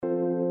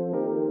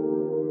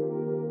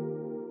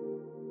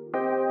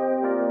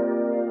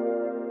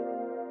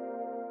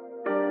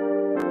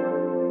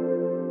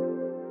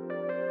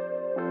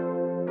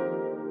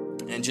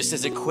And just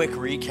as a quick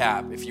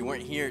recap, if you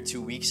weren't here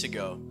 2 weeks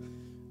ago,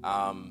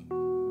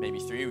 maybe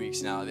 3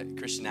 weeks now, that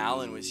Christian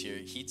Allen was here,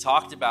 he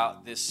talked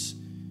about this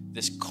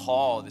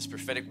call, this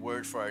prophetic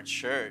word for our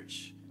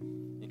church.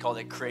 He called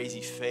it crazy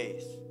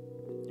faith.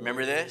 You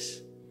remember this?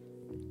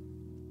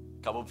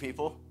 A couple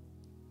people?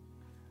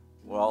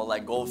 We're all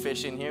like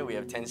goldfish in here. We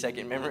have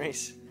 10-second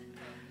memories.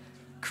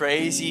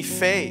 Crazy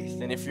faith.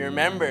 And if you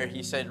remember,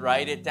 he said,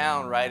 write it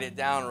down, write it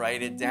down,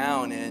 write it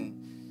down.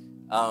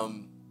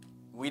 And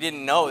we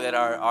didn't know that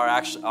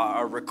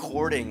our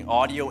recording,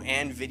 audio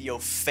and video,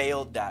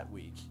 failed that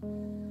week.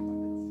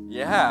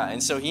 Yeah,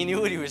 and so he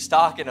knew what he was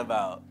talking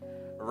about.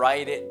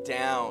 Write it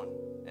down.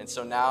 And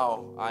so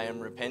now I am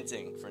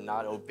repenting for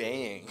not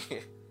obeying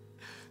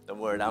the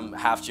word. I'm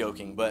half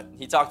joking, but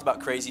he talked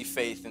about crazy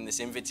faith and this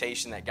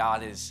invitation that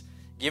God has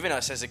given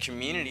us as a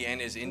community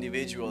and as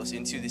individuals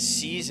into the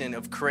season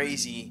of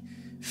crazy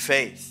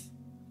faith.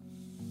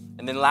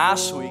 And then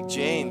last week,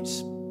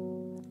 James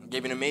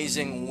gave an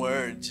amazing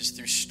word just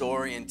through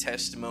story and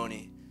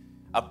testimony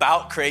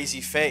about crazy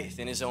faith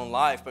in his own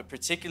life, but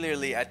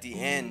particularly at the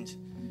end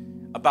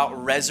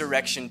about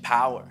resurrection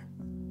power.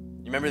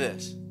 You remember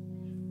this?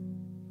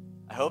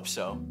 I hope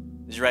so.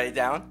 Did you write it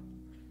down?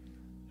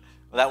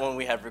 Well, that one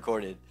we have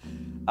recorded.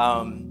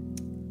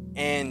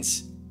 And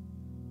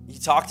he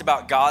talked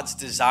about God's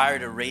desire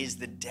to raise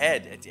the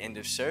dead at the end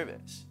of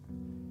service.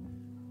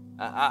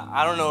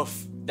 I don't know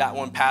if that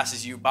one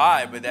passes you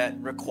by, but that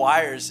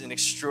requires an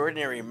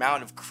extraordinary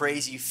amount of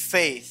crazy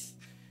faith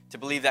to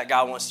believe that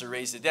God wants to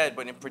raise the dead,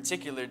 but in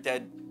particular,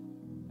 dead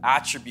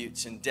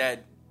attributes and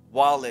dead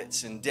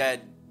wallets and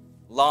dead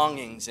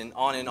longings and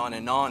on and on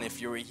and on.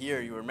 If you were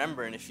here, you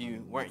remember, and if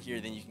you weren't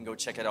here, then you can go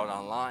check it out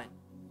online.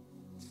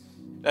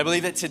 I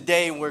believe that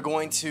today we're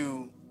going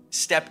to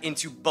step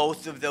into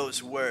both of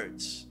those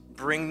words,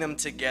 bring them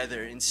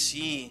together, and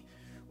see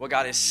what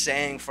God is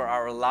saying for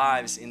our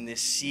lives in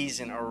this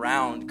season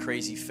around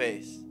crazy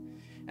faith,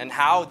 and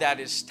how that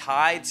is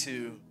tied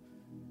to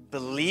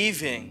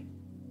believing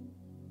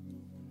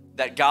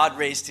that God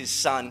raised his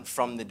son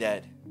from the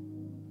dead.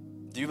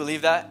 Do you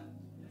believe that?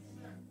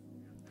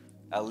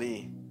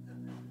 Ali.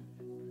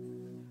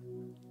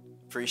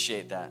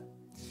 Appreciate that.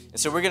 And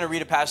so we're going to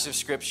read a passage of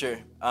scripture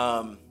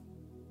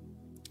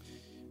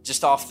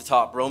just off the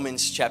top,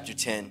 Romans chapter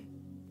 10.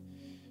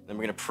 Then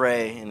we're going to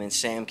pray, and then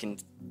Sam can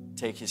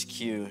take his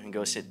cue and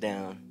go sit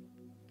down.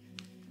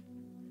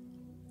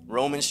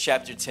 Romans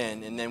chapter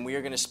 10, and then we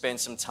are going to spend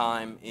some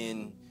time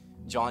in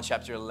John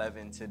chapter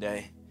 11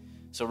 today.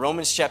 So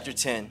Romans chapter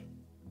 10,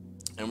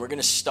 and we're going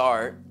to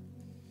start,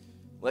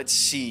 let's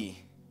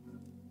see,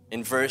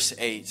 in verse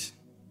 8.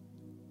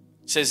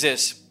 It says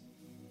this,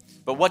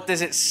 but what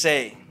does it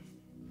say?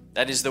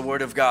 That is the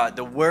word of God.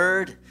 The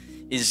word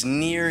is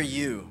near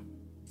you.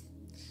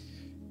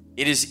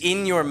 It is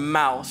in your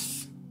mouth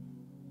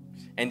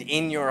and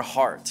in your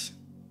heart.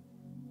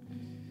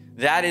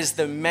 That is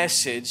the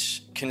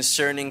message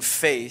concerning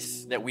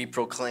faith that we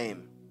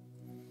proclaim.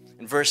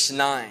 In verse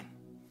 9,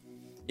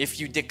 if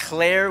you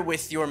declare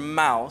with your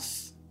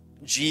mouth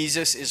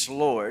Jesus is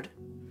Lord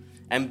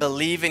and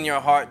believe in your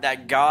heart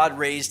that God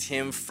raised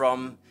him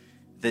from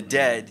the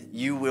dead,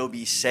 you will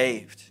be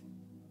saved.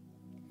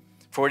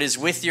 For it is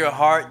with your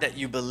heart that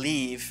you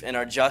believe and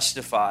are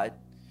justified,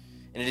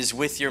 and it is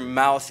with your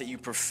mouth that you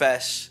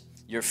profess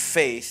your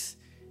faith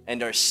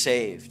and are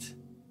saved.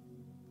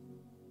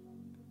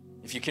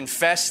 If you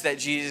confess that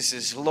Jesus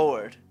is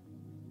Lord,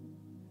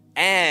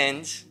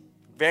 and,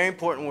 very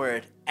important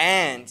word,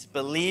 and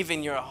believe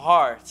in your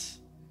heart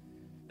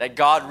that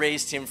God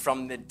raised him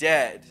from the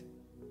dead,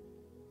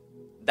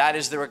 that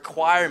is the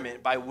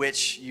requirement by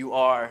which you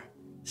are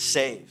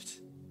saved.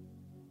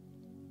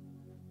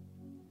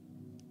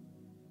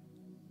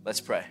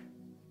 Let's pray.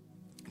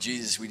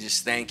 Jesus, we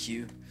just thank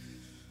you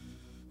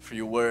for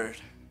your word.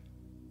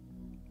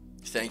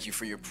 Thank you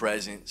for your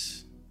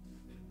presence.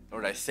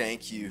 Lord, I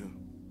thank you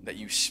that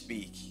you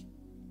speak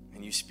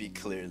and you speak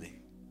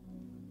clearly.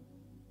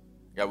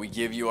 God, we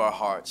give you our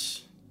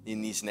hearts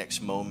in these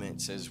next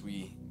moments as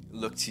we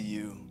look to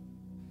you,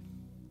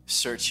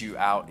 search you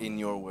out in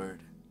your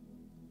word.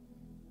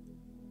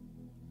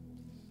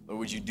 Lord,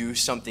 would you do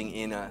something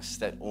in us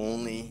that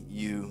only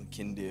you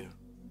can do?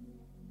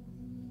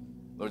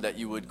 Lord, that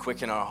you would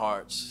quicken our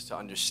hearts to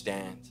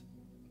understand,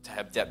 to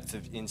have depth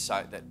of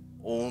insight that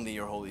only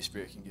your Holy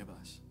Spirit can give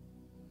us.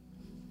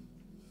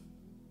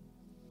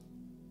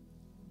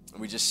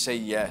 And we just say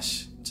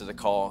yes to the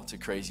call to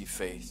crazy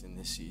faith in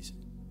this season.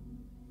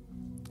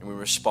 And we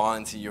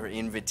respond to your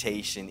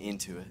invitation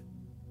into it.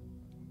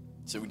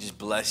 So we just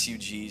bless you,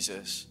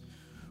 Jesus,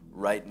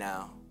 right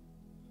now.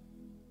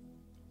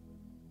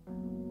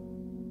 In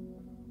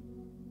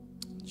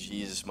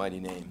Jesus' mighty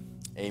name,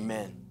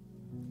 amen.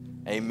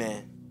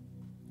 Amen.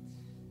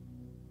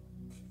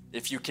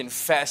 If you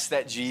confess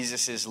that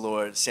Jesus is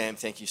Lord, Sam,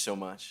 thank you so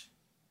much.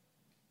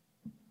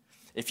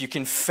 If you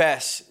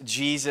confess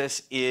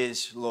Jesus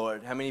is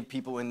Lord, how many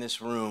people in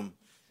this room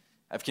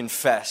have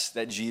confessed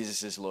that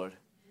Jesus is Lord?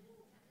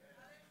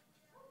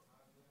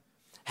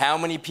 How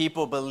many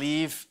people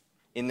believe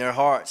in their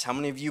hearts? How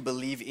many of you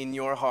believe in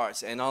your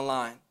hearts and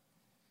online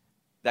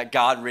that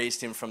God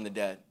raised him from the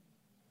dead?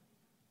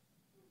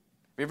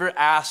 Have you ever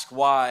asked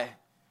why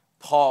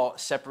Paul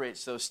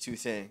separates those two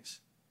things?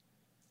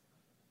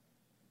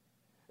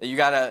 That you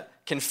got to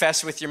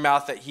confess with your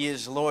mouth that he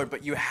is Lord,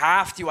 but you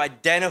have to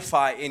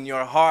identify in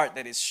your heart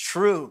that it's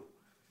true,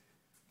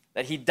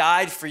 that he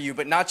died for you,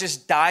 but not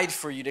just died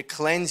for you to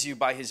cleanse you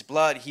by his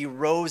blood. He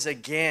rose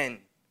again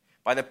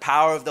by the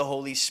power of the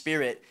Holy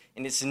Spirit,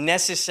 and it's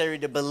necessary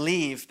to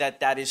believe that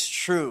that is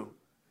true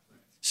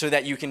so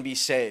that you can be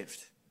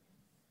saved.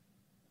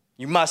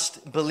 You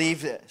must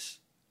believe this.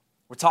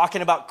 We're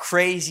talking about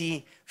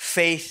crazy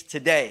faith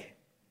today.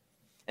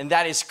 And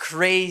that is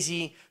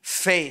crazy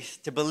faith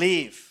to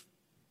believe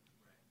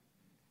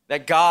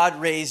that God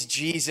raised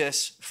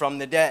Jesus from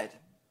the dead.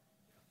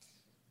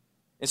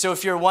 And so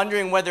if you're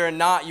wondering whether or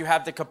not you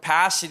have the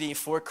capacity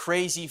for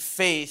crazy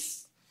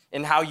faith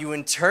in how you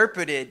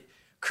interpreted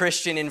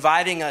Christian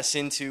inviting us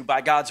into,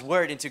 by God's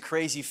word, into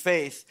crazy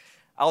faith,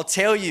 I'll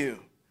tell you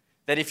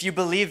that if you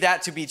believe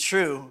that to be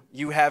true,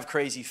 you have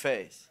crazy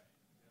faith.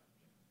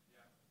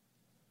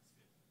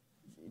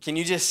 Can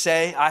you just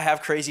say, I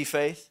have crazy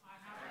faith?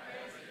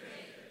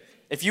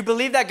 If you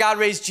believe that God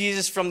raised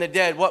Jesus from the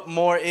dead, what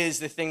more is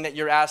the thing that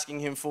you're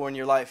asking him for in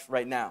your life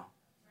right now?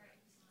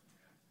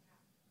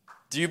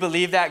 Do you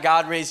believe that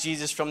God raised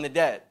Jesus from the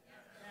dead?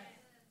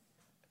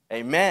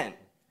 Amen.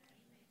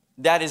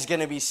 That is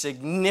going to be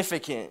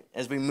significant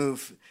as we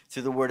move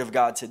through the Word of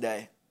God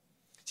today.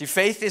 See,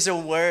 faith is a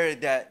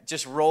word that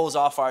just rolls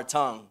off our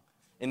tongue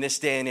in this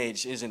day and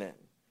age, isn't it?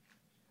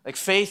 Like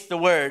faith, the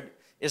word,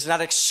 is not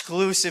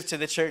exclusive to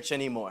the church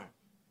anymore.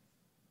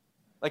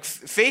 Like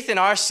faith in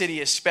our city,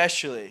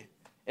 especially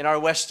in our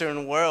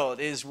Western world,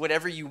 is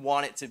whatever you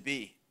want it to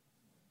be.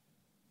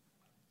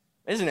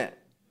 Isn't it?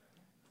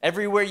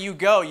 Everywhere you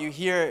go, you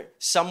hear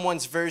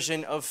someone's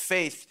version of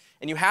faith.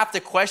 And you have to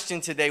question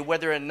today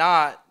whether or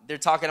not they're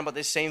talking about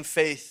the same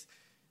faith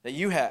that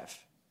you have.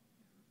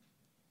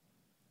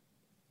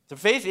 So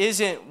faith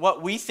isn't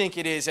what we think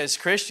it is as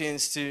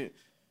Christians to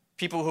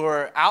people who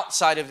are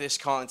outside of this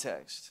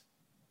context.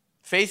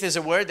 Faith is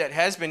a word that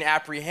has been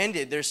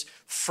apprehended. There's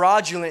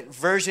fraudulent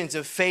versions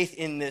of faith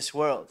in this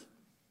world.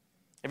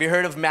 Have you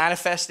heard of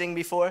manifesting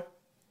before?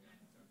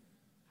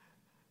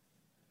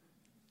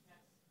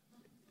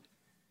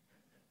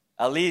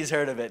 Ali's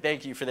heard of it.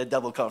 Thank you for the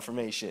double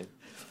confirmation.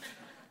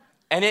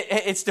 And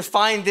it's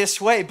defined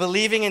this way: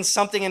 believing in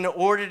something in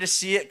order to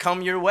see it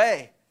come your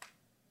way.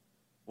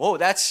 Whoa,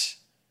 that's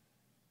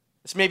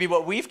maybe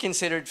what we've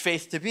considered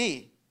faith to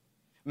be.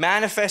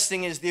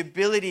 Manifesting is the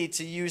ability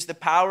to use the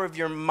power of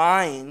your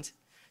mind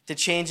to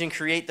change and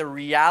create the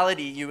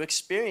reality you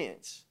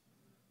experience.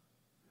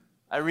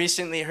 I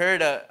recently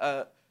heard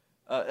a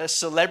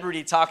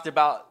celebrity talked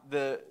about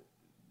the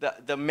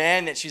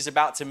man that she's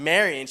about to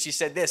marry, and she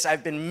said this: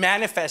 I've been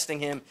manifesting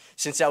him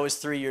since I was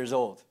 3 years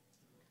old.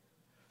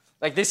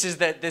 Like this is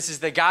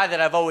the guy that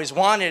I've always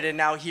wanted, and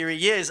now here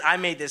he is. I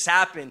made this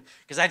happen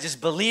because I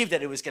just believed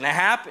that it was going to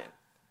happen.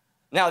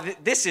 Now,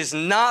 this is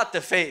not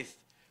the faith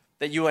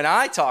that you and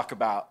I talk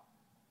about.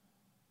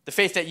 The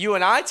faith that you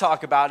and I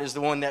talk about is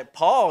the one that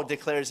Paul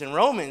declares in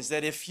Romans,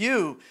 that if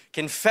you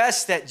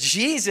confess that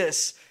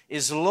Jesus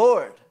is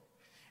Lord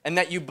and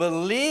that you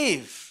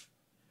believe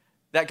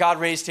that God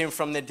raised him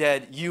from the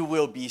dead, you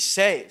will be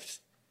saved.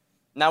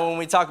 Now, when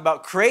we talk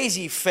about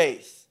crazy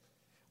faith,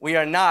 we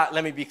are not,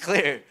 let me be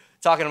clear,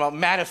 talking about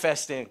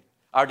manifesting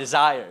our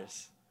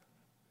desires.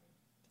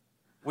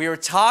 We are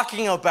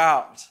talking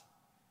about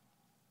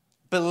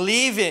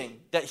believing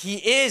that he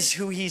is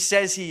who he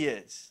says he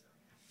is,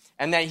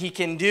 and that he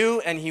can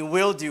do and he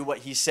will do what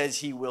he says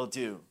he will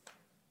do.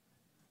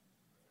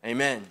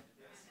 Amen.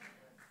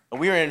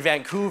 We are in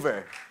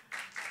Vancouver.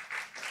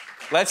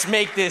 Let's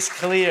make this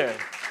clear.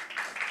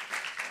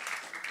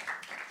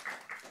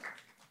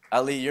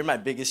 Ali, you're my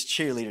biggest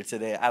cheerleader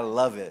today. I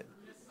love it.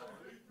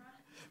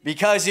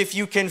 Because if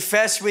you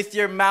confess with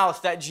your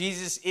mouth that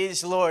Jesus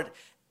is Lord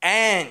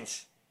and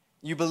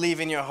you believe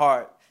in your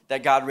heart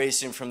that God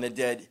raised him from the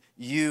dead,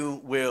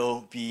 you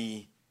will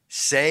be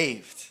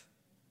saved.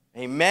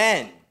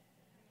 Amen.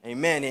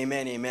 Amen,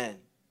 amen, amen.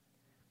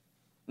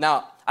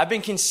 Now, I've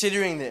been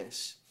considering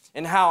this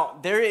and how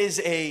there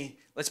is a,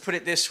 let's put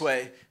it this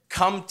way,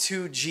 come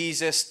to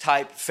Jesus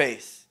type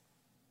faith.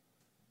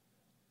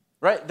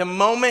 Right? The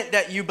moment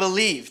that you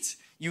believed,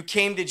 you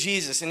came to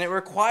Jesus, and it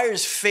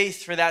requires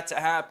faith for that to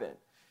happen.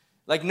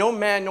 Like no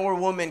man nor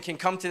woman can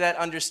come to that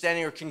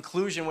understanding or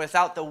conclusion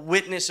without the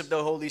witness of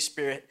the Holy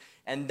Spirit,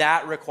 and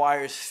that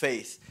requires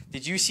faith.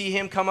 Did you see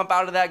him come up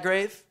out of that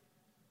grave?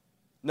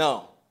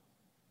 No.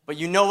 But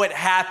you know it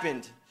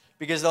happened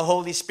because the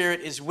Holy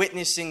Spirit is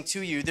witnessing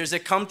to you. There's a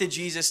come to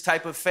Jesus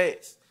type of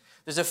faith.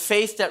 There's a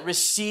faith that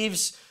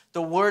receives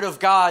the word of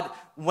God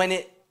when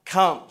it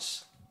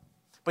comes.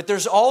 But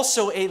there's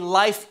also a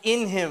life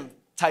in him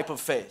type of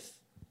faith.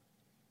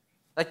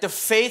 Like the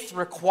faith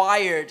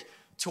required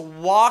to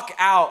walk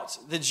out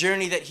the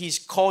journey that he's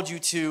called you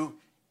to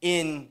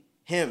in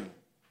him.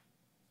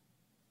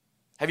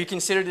 Have you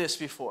considered this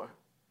before?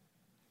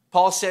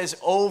 Paul says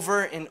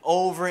over and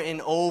over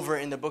and over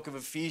in the book of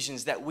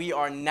Ephesians that we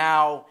are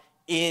now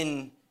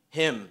in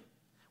him.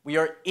 We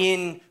are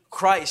in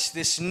Christ,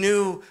 this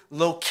new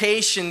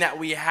location that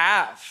we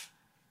have.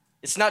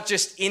 It's not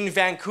just in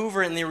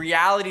Vancouver and the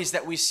realities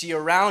that we see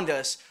around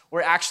us.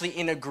 We're actually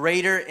in a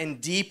greater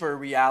and deeper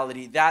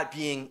reality, that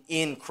being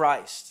in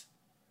Christ.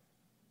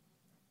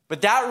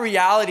 But that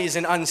reality is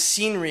an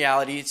unseen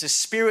reality. It's a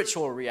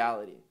spiritual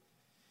reality.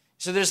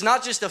 So there's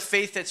not just a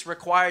faith that's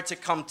required to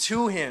come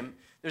to him.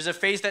 There's a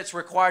faith that's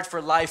required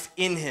for life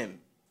in him.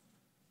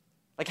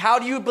 Like, how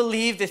do you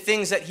believe the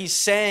things that he's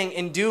saying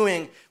and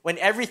doing when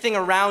everything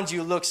around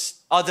you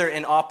looks other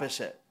and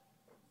opposite?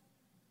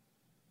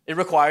 It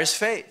requires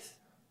faith.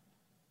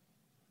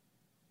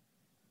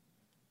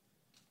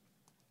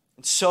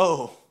 And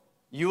so,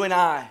 you and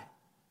I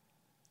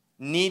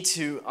need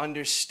to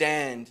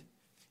understand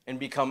and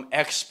become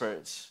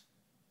experts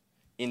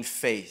in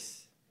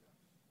faith.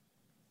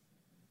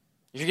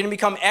 If you're going to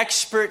become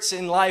experts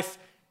in life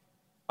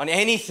on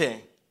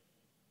anything,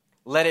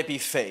 let it be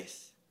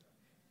faith.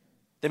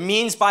 The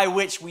means by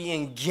which we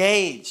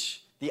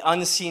engage the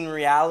unseen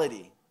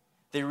reality,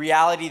 the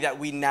reality that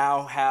we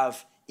now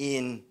have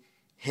in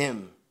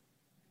him.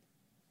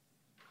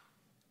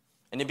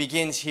 And it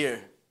begins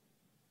here,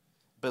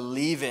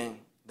 believing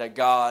that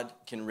God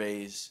can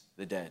raise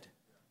the dead.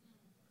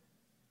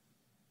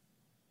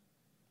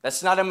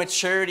 That's not a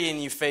maturity in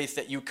your faith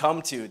that you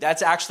come to.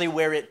 That's actually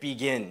where it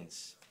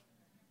begins.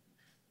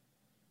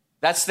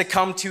 That's the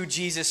come to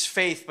Jesus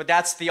faith, but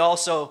that's the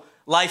also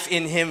life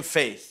in him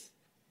faith.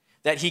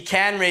 That he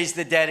can raise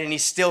the dead and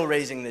he's still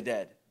raising the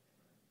dead.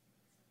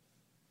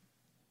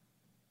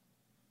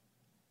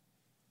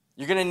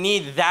 You're going to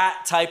need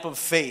that type of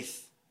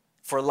faith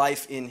for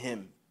life in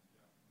him.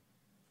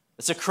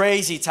 It's a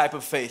crazy type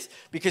of faith.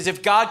 Because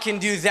if God can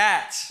do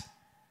that,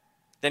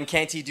 then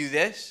can't he do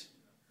this?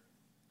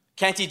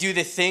 Can't he do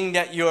the thing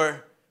that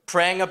you're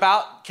praying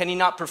about? Can he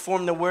not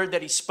perform the word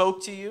that he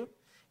spoke to you?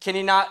 Can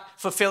he not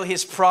fulfill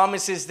his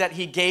promises that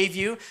he gave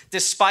you?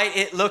 Despite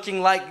it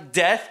looking like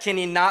death, can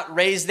he not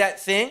raise that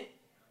thing?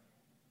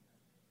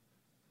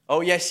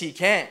 Oh, yes, he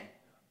can.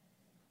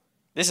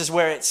 This is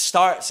where it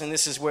starts and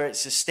this is where it's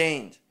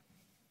sustained.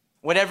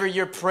 Whatever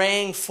you're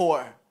praying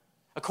for,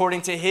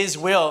 according to his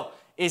will,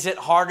 is it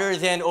harder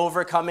than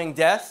overcoming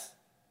death?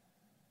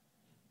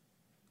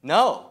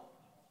 No.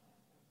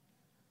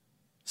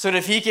 So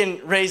if he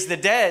can raise the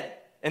dead,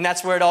 and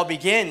that's where it all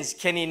begins,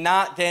 can he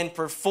not then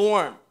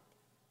perform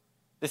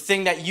the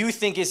thing that you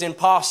think is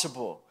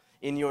impossible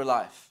in your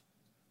life?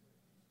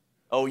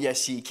 Oh,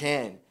 yes, he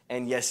can.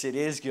 And yes, it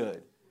is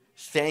good.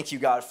 Thank you,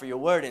 God, for your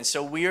word. And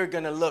so we are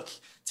going to look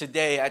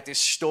today at this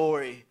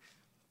story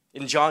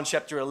in John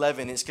chapter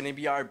 11. It's going to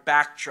be our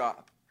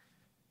backdrop.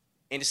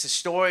 And it's the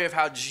story of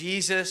how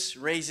Jesus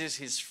raises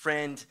his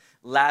friend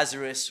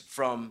Lazarus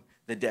from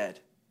the dead.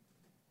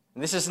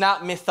 And this is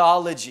not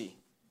mythology.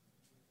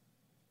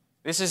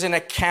 This is an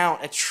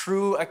account, a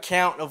true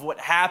account of what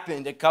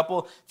happened a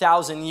couple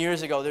thousand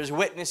years ago. There's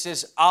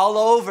witnesses all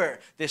over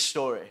this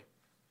story.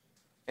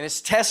 And it's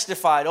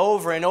testified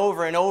over and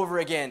over and over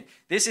again.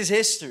 This is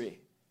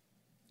history,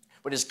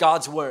 but it's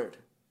God's word.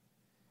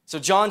 So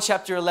John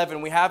chapter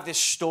 11, we have this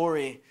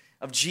story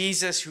of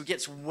Jesus who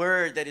gets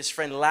word that his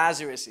friend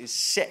Lazarus is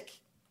sick.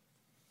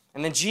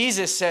 And then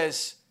Jesus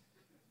says,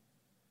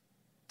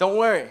 don't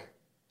worry,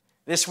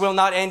 this will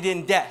not end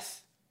in death.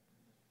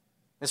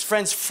 His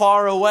friend's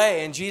far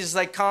away, and Jesus is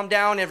like, calm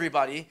down,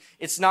 everybody.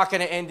 It's not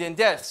going to end in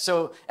death.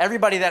 So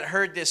everybody that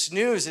heard this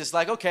news is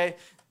like, okay,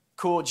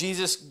 cool,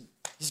 Jesus,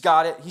 he's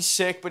got it. He's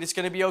sick, but it's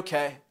going to be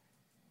okay.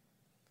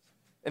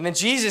 And then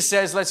Jesus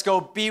says, let's go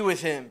be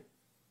with him.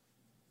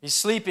 He's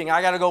sleeping.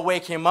 I got to go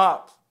wake him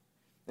up.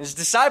 And his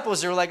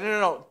disciples are like,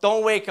 no,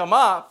 don't wake him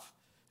up.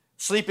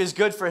 Sleep is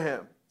good for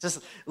him.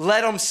 Just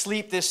let him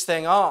sleep this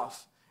thing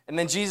off. And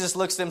then Jesus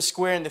looks them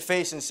square in the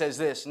face and says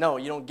this, no,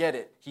 you don't get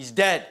it. He's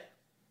dead.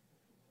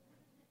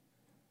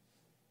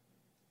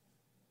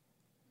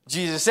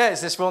 Jesus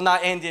says, this will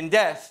not end in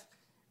death.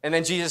 And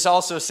then Jesus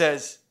also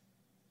says,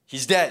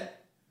 he's dead.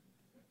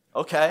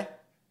 Okay,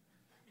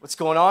 what's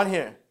going on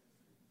here?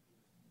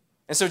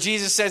 And so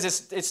Jesus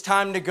says it's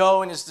time to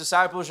go, and his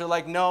disciples are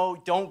like,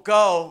 no, don't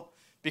go,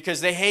 because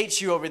they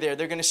hate you over there.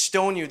 They're going to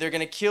stone you. They're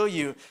going to kill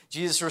you.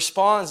 Jesus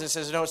responds and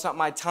says, no, it's not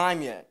my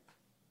time yet.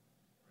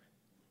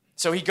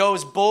 So he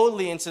goes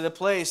boldly into the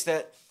place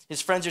that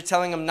his friends are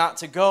telling him not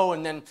to go.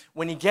 And then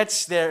when he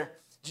gets there,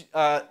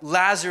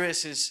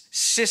 Lazarus'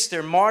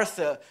 sister,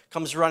 Martha,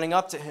 comes running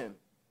up to him.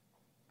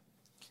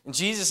 And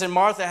Jesus and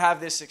Martha have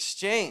this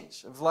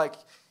exchange of like,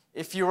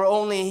 if you were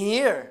only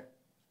here,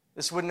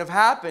 this wouldn't have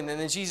happened. And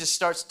then Jesus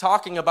starts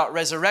talking about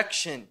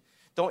resurrection.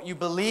 Don't you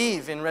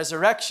believe in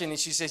resurrection? And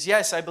she says,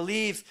 yes, I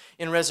believe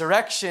in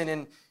resurrection.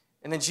 And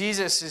then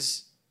Jesus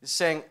is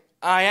saying,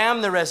 I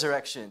am the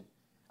resurrection.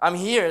 I'm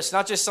here. It's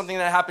not just something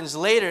that happens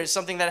later. It's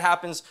something that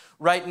happens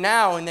right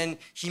now. And then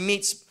he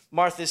meets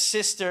Martha's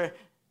sister,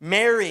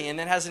 Mary, and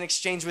then has an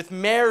exchange with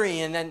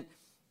Mary. And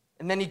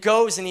And then he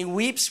goes and he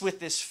weeps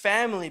with this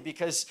family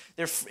because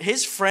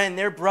his friend,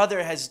 their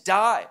brother, has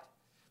died.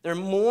 They're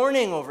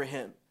mourning over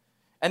him.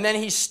 And then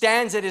he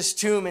stands at his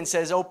tomb and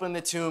says, open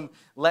the tomb,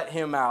 let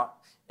him out.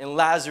 And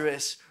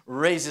Lazarus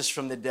raises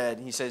from the dead.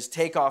 He says,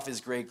 take off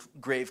his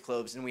grave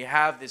clothes. And we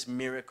have this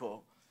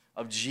miracle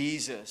of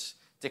Jesus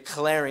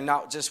declaring,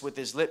 not just with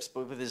his lips,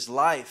 but with his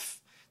life,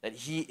 that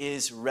he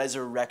is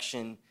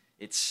resurrection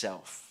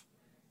itself.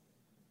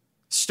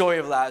 Story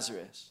of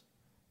Lazarus.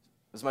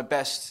 It was my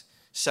best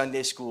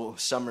Sunday school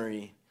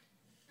summary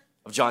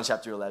of John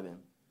chapter 11.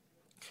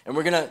 And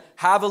we're going to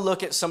have a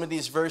look at some of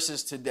these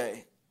verses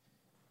today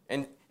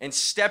and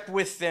step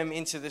with them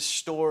into this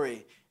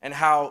story and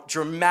how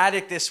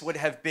dramatic this would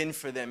have been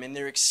for them and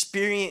their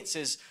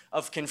experiences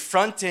of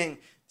confronting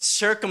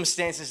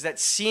circumstances that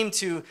seem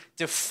to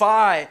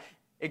defy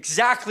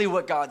exactly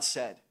what God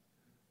said.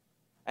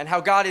 And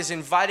how God is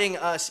inviting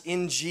us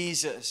in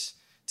Jesus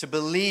to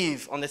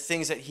believe on the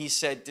things that he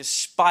said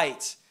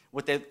despite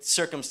what the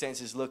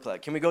circumstances look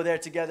like. Can we go there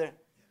together?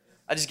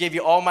 I just gave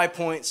you all my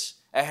points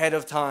ahead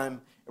of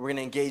time, and we're going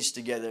to engage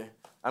together.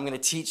 I'm going to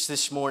teach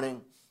this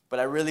morning,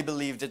 but I really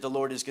believe that the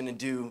Lord is going to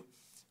do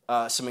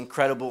some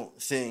incredible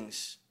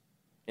things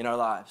in our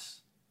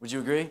lives. Would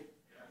you agree?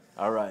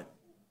 All right.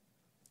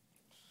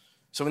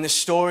 So in this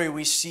story,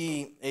 we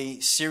see a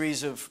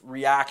series of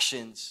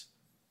reactions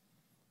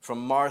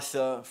from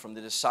Martha, from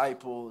the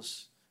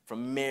disciples,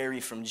 from Mary,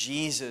 from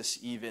Jesus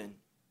even,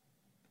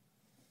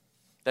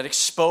 that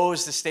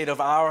expose the state of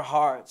our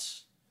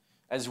hearts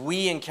as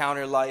we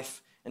encounter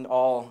life and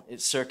all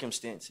its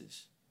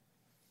circumstances.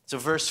 So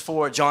verse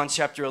 4, John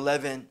chapter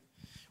 11,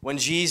 when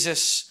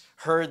Jesus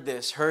heard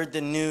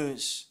the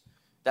news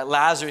that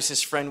Lazarus,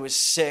 his friend, was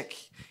sick,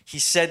 he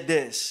said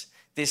this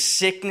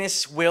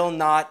sickness will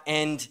not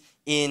end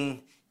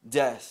in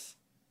death.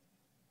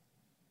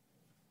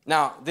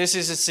 Now, this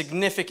is a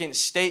significant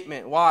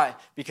statement. Why?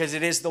 Because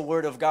it is the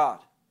word of God.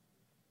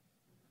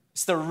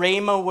 It's the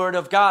Rhema word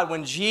of God.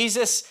 When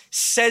Jesus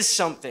says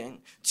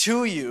something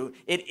to you,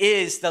 it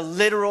is the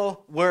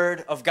literal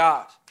word of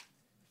God.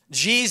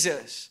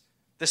 Jesus,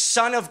 the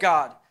Son of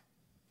God,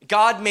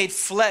 God made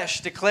flesh,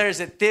 declares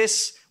that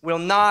this will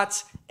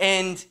not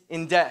end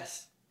in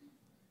death.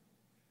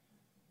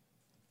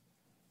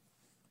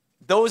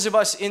 Those of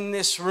us in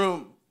this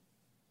room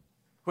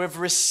who have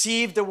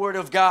received the word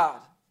of God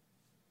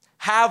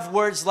have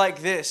words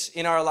like this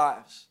in our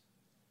lives.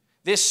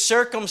 This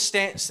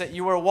circumstance that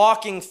you are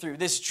walking through,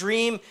 this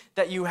dream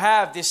that you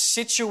have, this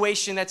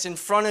situation that's in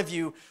front of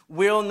you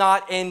will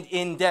not end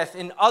in death.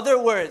 In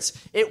other words,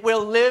 it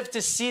will live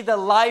to see the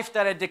life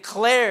that I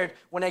declared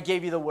when I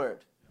gave you the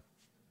word.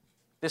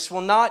 This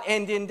will not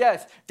end in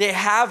death. They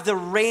have the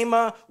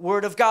Rhema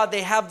word of God.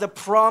 They have the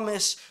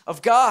promise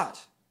of God.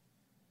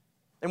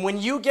 And when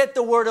you get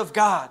the word of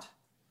God,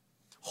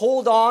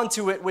 hold on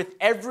to it with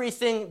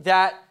everything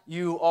that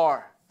you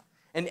are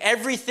and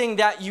everything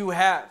that you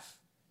have.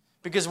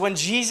 Because when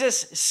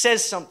Jesus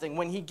says something,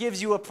 when he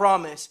gives you a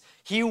promise,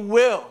 he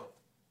will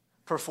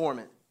perform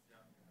it.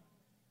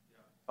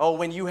 Oh,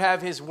 when you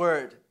have his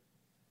word,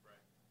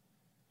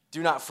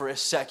 do not for a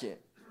second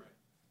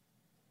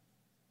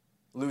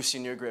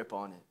loosen your grip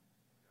on it.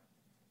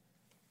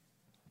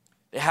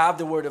 They have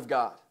the word of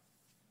God.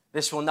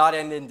 This will not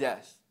end in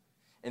death.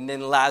 And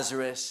then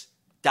Lazarus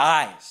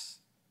dies.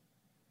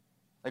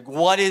 Like,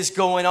 what is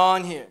going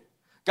on here?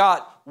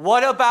 God,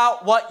 what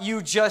about what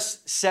you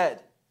just said?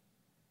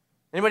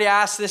 Anybody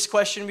asked this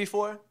question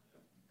before?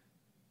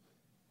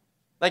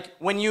 Like,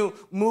 when you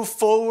move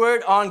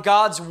forward on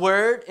God's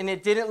word and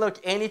it didn't look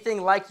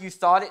anything like you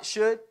thought it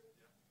should?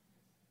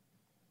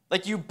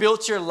 Like you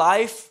built your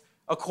life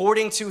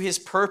according to his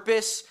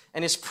purpose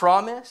and his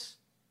promise?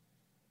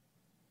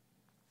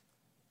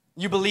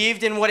 You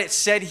believed in what it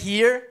said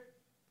here?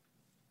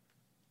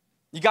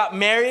 You got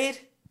married?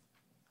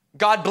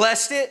 God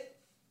blessed it?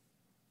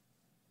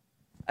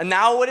 And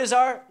now what is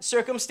our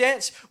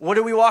circumstance? What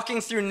are we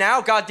walking through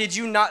now? God, did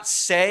you not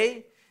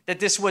say that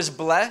this was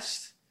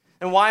blessed?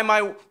 And why am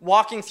I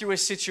walking through a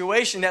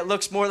situation that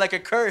looks more like a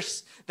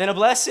curse than a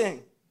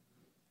blessing?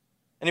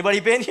 Anybody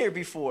been here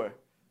before?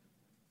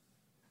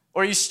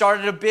 Or you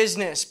started a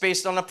business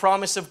based on the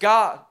promise of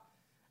God,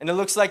 and it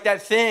looks like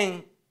that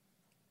thing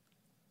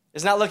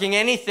is not looking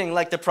anything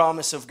like the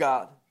promise of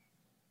God.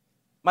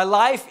 My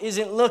life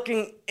isn't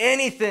looking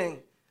anything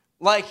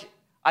like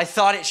I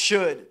thought it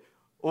should,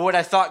 or what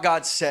I thought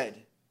God said,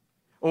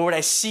 or what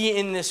I see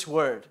in this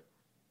word.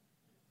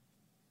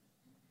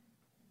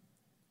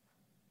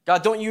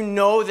 God, don't you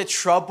know the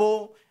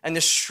trouble and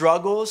the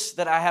struggles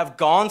that I have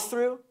gone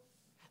through,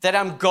 that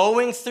I'm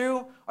going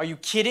through? Are you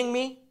kidding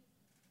me?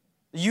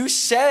 You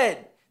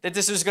said that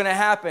this was going to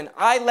happen.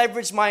 I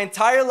leveraged my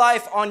entire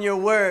life on your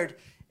word,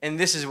 and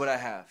this is what I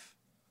have.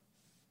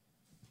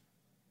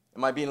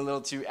 Am I being a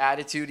little too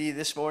attitude-y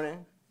this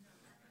morning?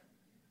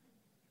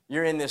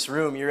 You're in this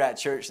room, you're at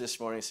church this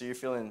morning, so you're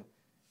feeling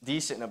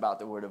decent about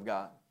the word of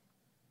God.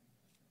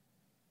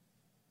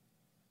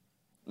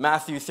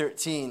 Matthew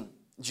 13,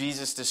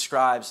 Jesus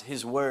describes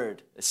his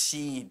word, a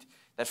seed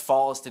that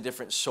falls to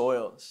different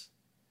soils.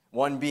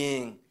 One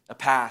being a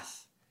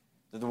path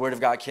that the word of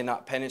God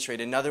cannot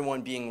penetrate. Another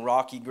one being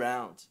rocky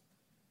ground.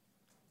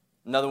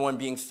 Another one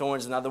being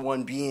thorns. Another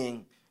one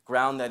being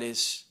ground that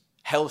is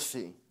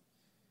healthy.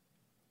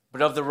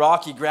 But of the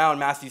rocky ground,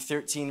 Matthew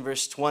 13,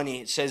 verse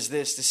 20, it says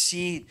this: the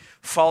seed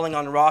falling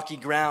on rocky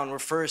ground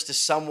refers to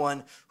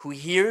someone who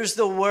hears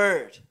the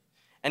word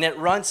and at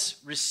once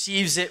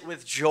receives it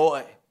with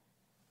joy.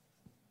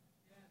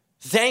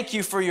 Thank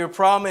you for your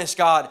promise,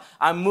 God.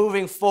 I'm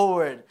moving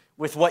forward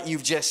with what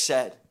you've just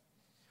said.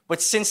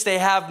 But since they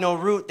have no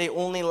root, they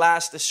only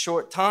last a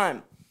short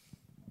time.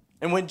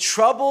 And when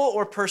trouble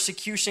or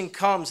persecution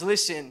comes,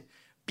 listen,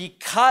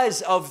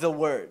 because of the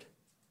word,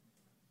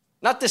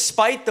 not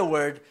despite the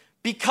word,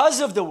 because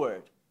of the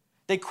word,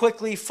 they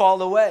quickly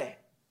fall away.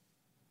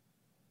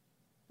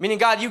 Meaning,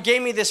 God, you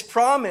gave me this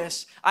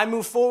promise. I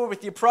move forward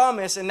with your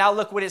promise, and now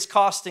look what it's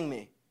costing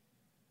me.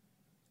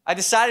 I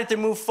decided to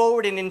move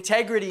forward in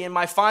integrity in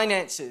my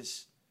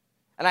finances.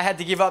 And I had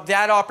to give up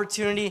that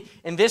opportunity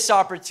and this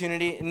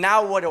opportunity. And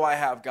now what do I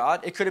have,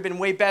 God? It could have been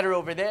way better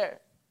over there.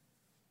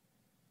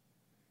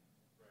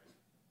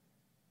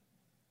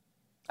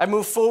 I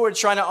move forward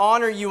trying to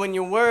honor you and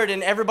your word,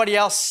 and everybody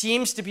else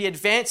seems to be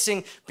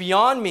advancing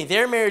beyond me.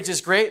 Their marriage is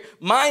great.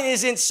 Mine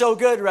isn't so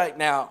good right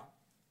now.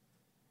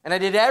 And I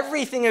did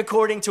everything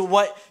according to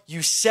what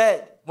you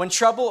said. When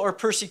trouble or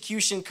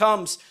persecution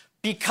comes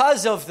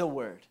because of the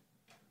word.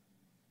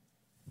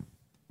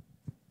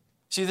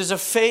 See, there's a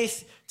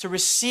faith to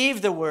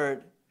receive the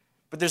word,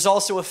 but there's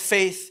also a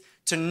faith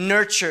to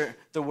nurture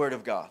the word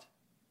of God.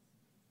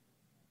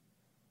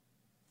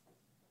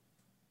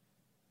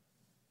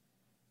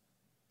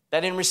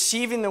 That in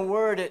receiving the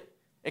word,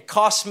 it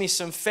costs me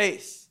some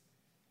faith.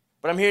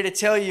 But I'm here to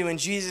tell you, and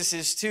Jesus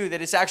is too,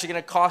 that it's actually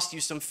going to cost you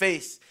some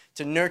faith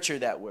to nurture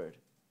that word.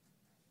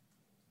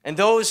 And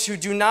those who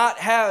do not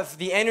have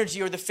the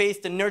energy or the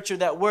faith to nurture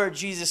that word,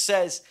 Jesus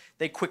says,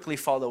 they quickly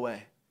fall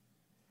away.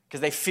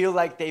 Because they feel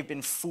like they've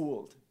been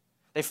fooled.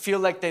 They feel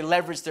like they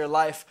leveraged their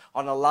life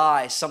on a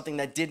lie, something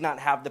that did not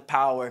have the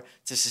power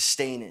to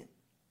sustain it.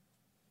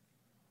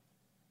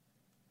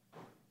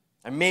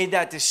 I made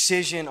that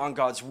decision on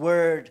God's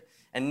word,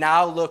 and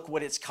now look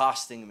what it's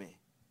costing me.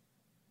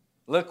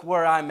 Look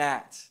where I'm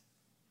at.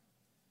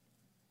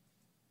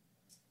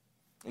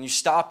 And we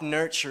stop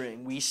nurturing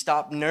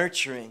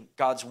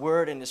God's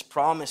word and his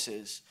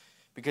promises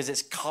because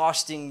it's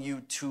costing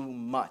you too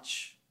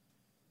much.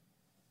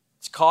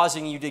 It's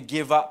causing you to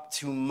give up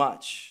too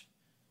much.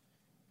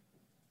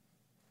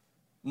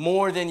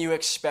 More than you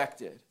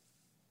expected.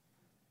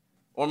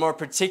 Or more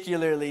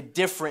particularly,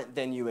 different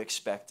than you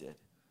expected.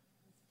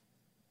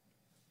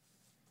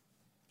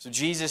 So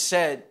Jesus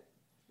said,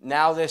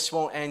 now this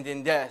won't end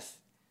in death.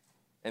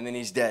 And then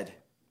he's dead.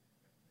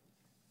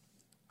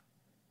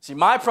 See,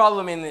 my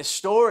problem in this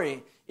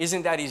story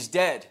isn't that he's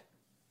dead.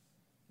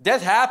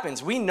 Death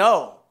happens. We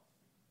know.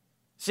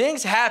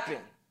 Things happen,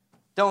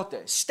 don't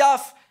they?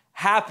 Stuff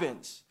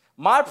happens.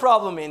 My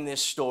problem in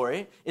this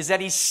story is that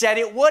he said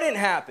it wouldn't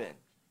happen.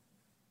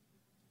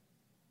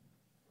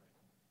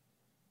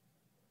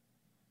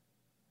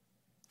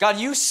 God,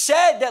 you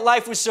said that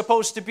life was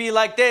supposed to be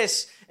like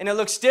this, and it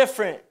looks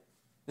different.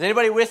 Is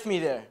anybody with me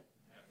there?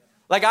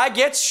 Like, I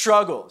get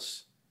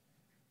struggles.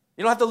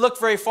 You don't have to look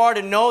very far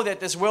to know that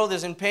this world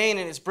is in pain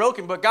and it's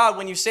broken. But God,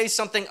 when you say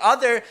something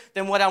other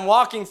than what I'm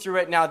walking through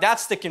right now,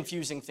 that's the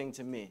confusing thing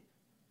to me.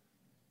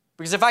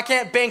 Because if I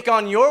can't bank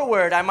on your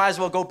word, I might as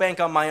well go bank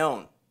on my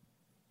own.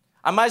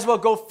 I might as well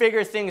go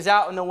figure things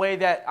out in the way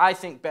that I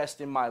think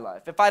best in my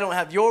life. If I don't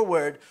have your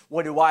word,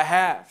 what do I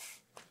have?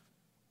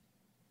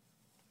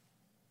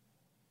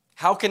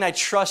 How can I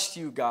trust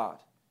you, God,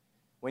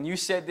 when you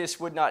said this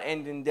would not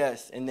end in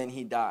death and then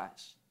he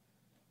dies?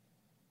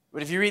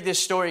 But if you read this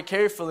story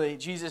carefully,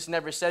 Jesus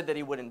never said that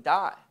he wouldn't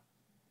die.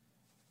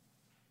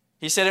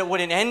 He said it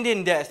wouldn't end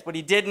in death, but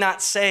he did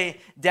not say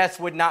death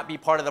would not be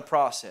part of the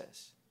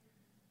process.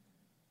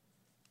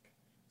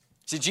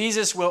 See,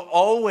 Jesus will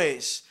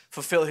always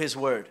fulfill his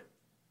word.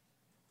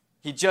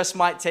 He just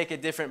might take a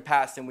different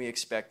path than we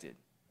expected.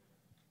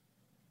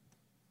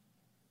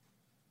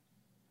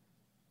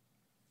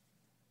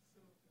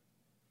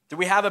 Do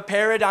we have a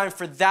paradigm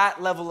for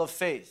that level of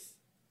faith?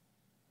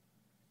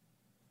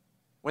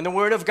 When the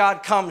word of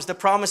God comes, the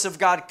promise of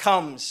God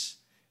comes,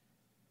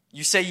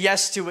 you say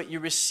yes to it, you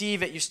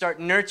receive it, you start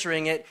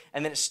nurturing it,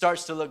 and then it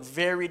starts to look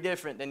very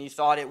different than you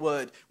thought it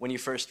would when you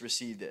first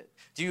received it.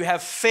 Do you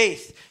have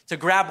faith to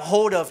grab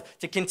hold of,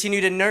 to continue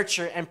to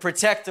nurture and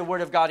protect the word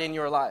of God in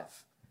your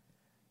life?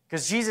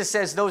 Because Jesus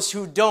says those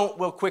who don't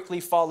will quickly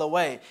fall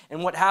away.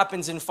 And what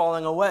happens in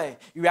falling away?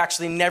 You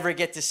actually never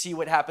get to see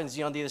what happens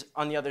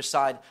on the other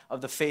side of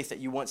the faith that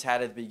you once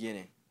had at the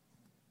beginning.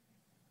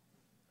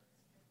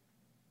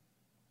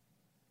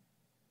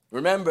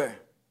 Remember,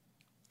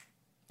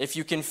 if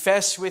you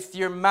confess with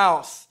your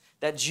mouth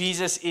that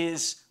Jesus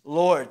is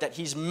Lord, that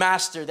he's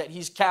master, that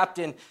he's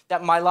captain,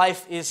 that my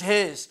life is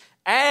his,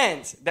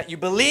 and that you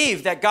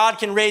believe that God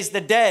can raise the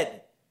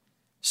dead,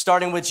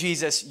 starting with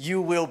Jesus, you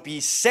will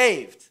be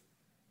saved.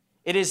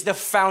 It is the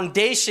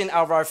foundation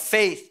of our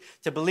faith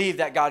to believe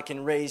that God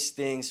can raise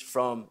things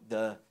from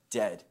the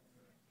dead.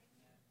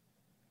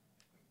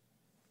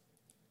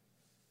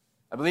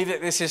 I believe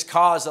that this has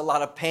caused a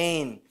lot of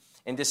pain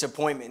and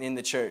disappointment in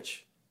the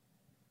church.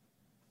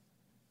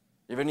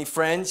 You have any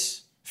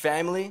friends,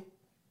 family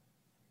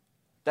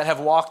that have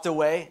walked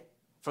away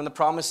from the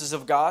promises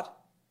of God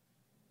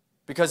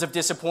because of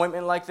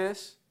disappointment like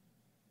this?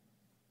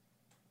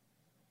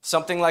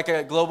 Something like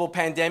a global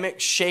pandemic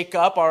shake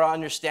up our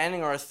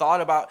understanding or our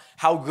thought about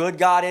how good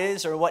God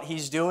is or what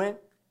he's doing?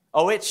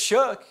 Oh, it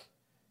shook.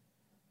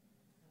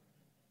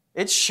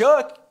 It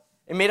shook.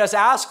 It made us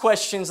ask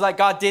questions like,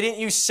 God, didn't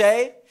you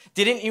say?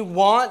 Didn't you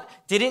want?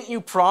 Didn't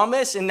you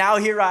promise? And now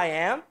here I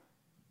am.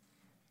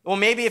 Well,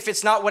 maybe if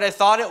it's not what I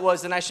thought it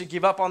was, then I should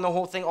give up on the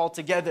whole thing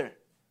altogether.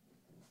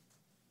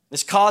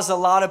 This caused a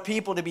lot of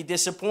people to be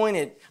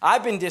disappointed.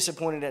 I've been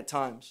disappointed at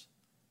times.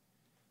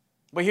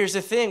 But here's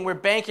the thing, we're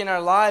banking our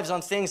lives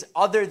on things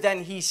other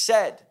than he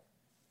said.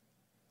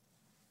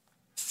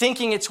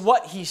 Thinking it's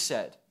what he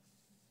said.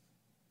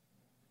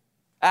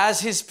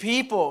 As his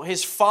people,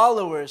 his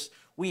followers,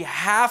 we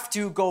have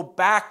to go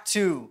back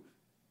to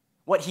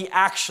what he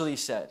actually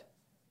said.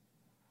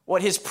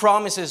 What his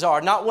promises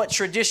are, not what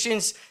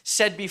traditions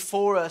said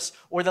before us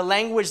or the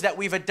language that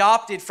we've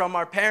adopted from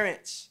our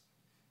parents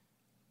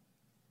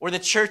or the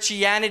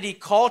churchianity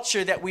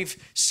culture that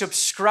we've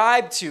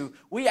subscribed to.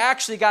 We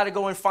actually got to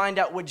go and find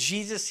out what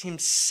Jesus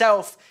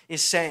himself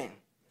is saying.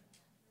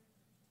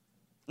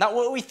 Not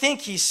what we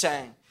think he's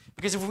saying.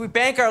 Because if we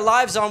bank our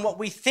lives on what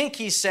we think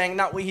he's saying,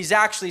 not what he's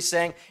actually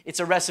saying, it's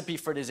a recipe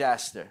for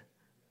disaster.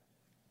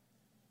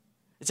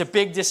 It's a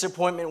big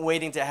disappointment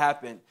waiting to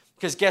happen.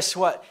 Because guess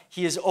what?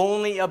 He is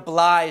only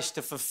obliged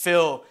to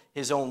fulfill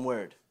his own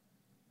word.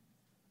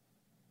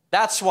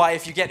 That's why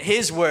if you get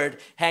his word,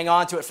 hang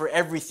on to it for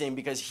everything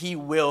because he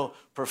will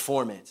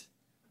perform it.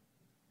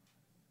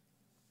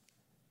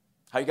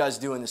 How you guys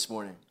doing this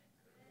morning?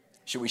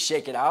 Should we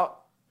shake it out?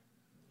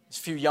 There's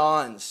a few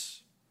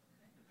yawns.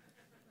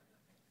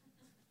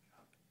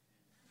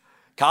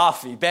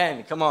 Coffee.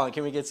 Ben, come on.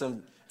 Can we get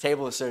some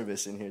table of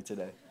service in here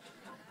today?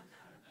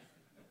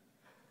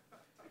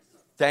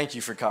 Thank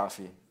you for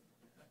coffee.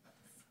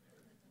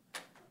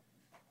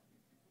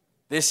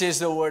 This is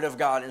the word of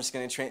God, and it's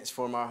going to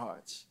transform our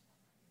hearts.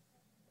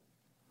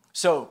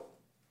 So,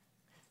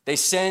 they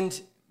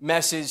send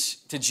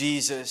message to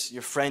Jesus,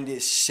 your friend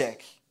is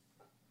sick.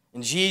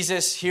 And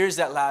Jesus hears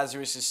that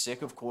Lazarus is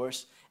sick, of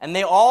course, and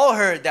they all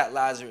heard that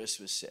Lazarus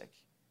was sick.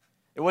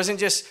 It wasn't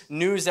just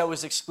news that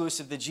was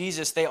exclusive to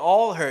Jesus, they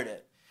all heard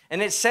it.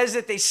 And it says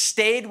that they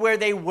stayed where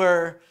they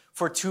were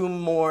for 2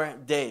 more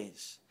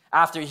days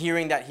after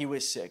hearing that he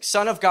was sick.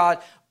 Son of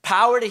God,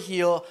 power to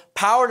heal,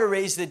 power to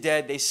raise the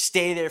dead. They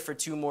stay there for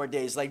 2 more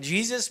days. Like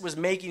Jesus was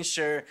making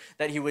sure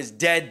that he was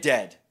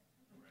dead.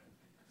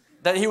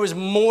 That he was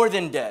more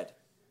than dead.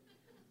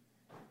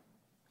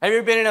 Have you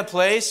ever been in a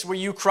place where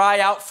you cry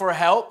out for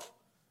help?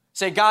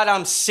 Say, God,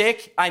 I'm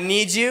sick, I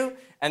need you.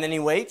 And then he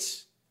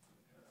waits.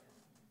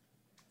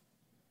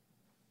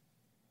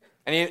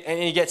 And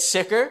he gets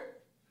sicker.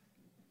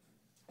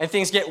 And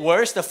things get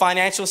worse. The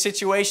financial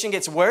situation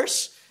gets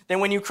worse than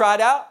when you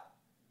cried out.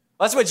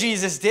 That's what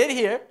Jesus did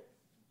here.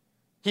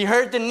 He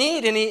heard the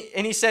need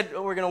and he said,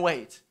 oh, we're going to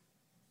wait.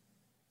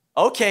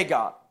 Okay,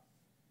 God.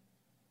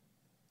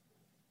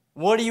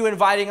 What are you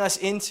inviting us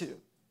into?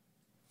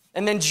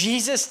 And then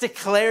Jesus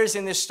declares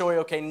in this story,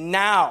 okay,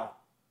 now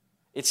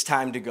it's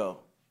time to go.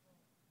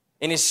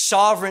 In his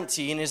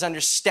sovereignty, in his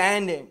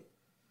understanding,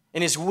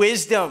 in his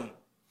wisdom,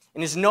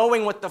 in his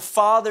knowing what the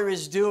Father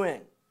is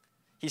doing,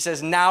 he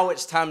says, now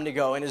it's time to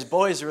go. And his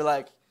boys were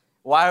like,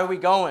 why are we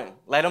going?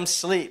 Let him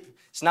sleep.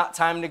 It's not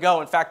time to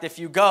go. In fact, if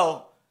you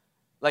go,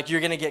 like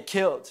you're going to get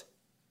killed.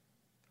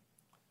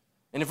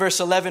 And in verse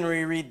 11,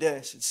 we read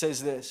this. It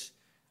says this,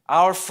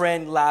 our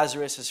friend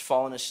Lazarus has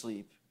fallen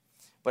asleep,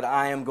 but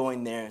I am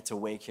going there to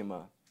wake him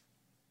up.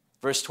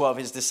 Verse 12,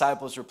 his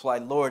disciples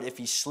replied, Lord, if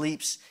he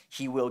sleeps,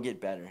 he will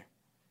get better.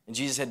 And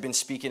Jesus had been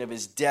speaking of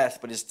his death,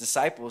 but his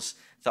disciples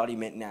thought he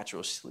meant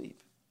natural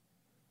sleep.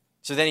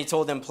 So then he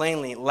told them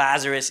plainly,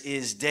 Lazarus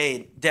is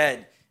dead.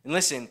 And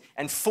listen,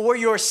 and for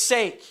your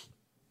sake,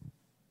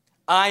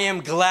 I am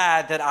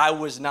glad that I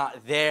was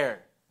not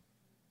there.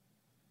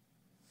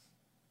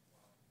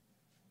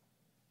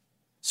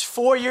 It's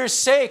for your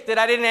sake that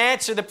I didn't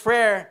answer the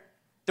prayer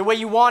the way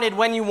you wanted,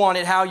 when you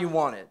wanted, how you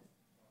wanted.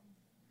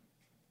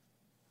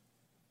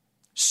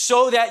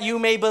 So that you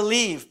may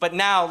believe, but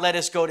now let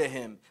us go to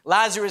him.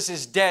 Lazarus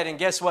is dead, and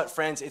guess what,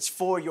 friends? It's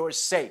for your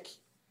sake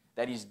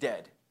that he's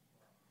dead.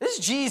 This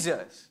is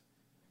Jesus.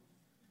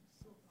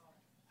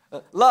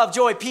 Love,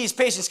 joy, peace,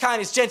 patience,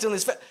 kindness,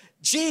 gentleness.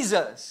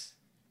 Jesus.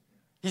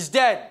 He's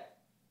dead.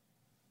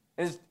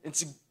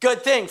 It's a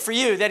good thing for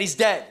you that he's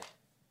dead.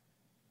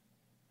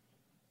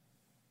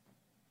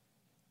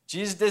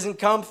 Jesus doesn't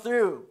come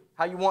through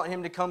how you want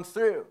him to come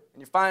through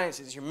in your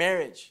finances, your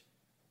marriage,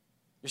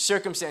 your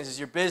circumstances,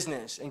 your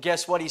business. And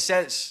guess what he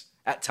says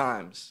at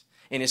times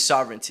in his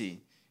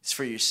sovereignty? It's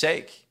for your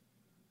sake.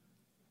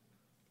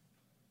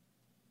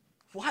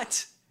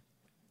 What?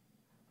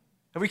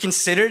 Have we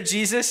considered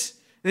Jesus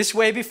this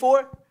way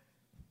before?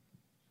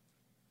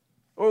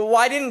 Or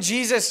why didn't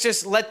Jesus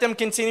just let them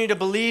continue to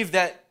believe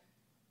that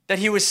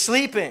he was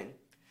sleeping?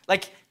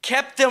 Like,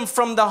 kept them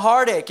from the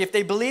heartache. If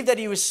they believed that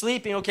he was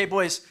sleeping, okay,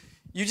 boys,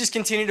 you just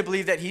continue to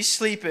believe that he's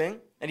sleeping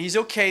and he's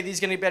okay, that he's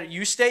going to be better.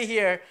 You stay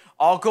here.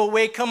 I'll go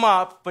wake him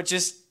up, but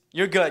just,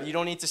 you're good. You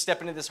don't need to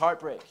step into this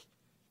heartbreak.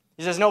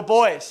 He says, no,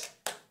 boys,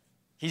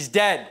 he's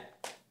dead.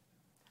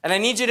 And I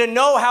need you to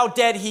know how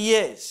dead he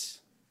is.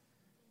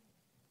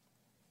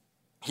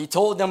 He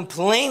told them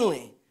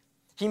plainly.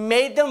 He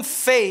made them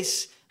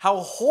face how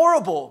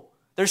horrible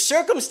their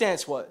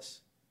circumstance was.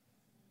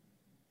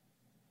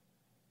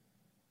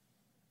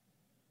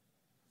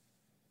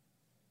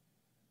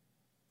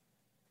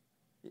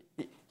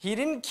 He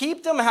didn't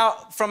keep them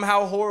from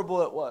how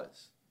horrible it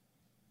was.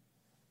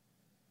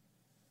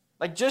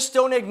 Like, just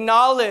don't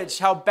acknowledge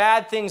how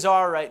bad things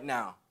are right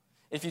now.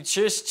 If you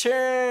just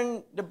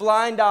turn the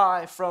blind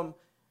eye from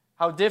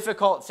how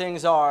difficult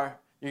things are,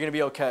 you're going to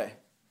be okay.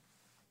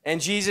 And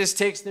Jesus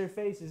takes their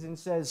faces and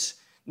says,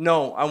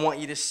 no, I want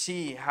you to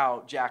see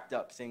how jacked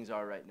up things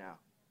are right now.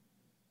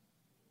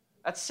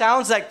 That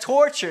sounds like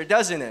torture,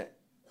 doesn't it?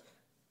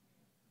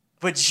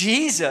 But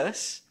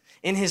Jesus,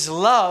 in his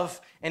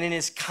love and in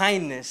his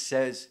kindness,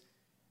 says,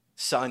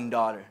 son,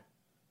 daughter,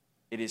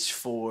 it is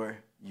for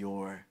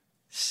your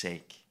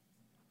sake.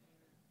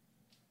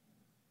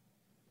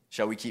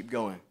 Shall we keep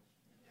going?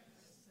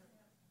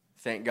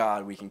 Thank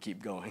God we can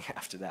keep going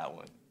after that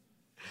one.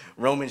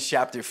 Romans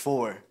chapter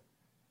 4.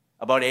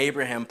 About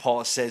Abraham,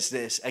 Paul says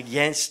this,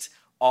 against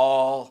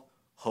all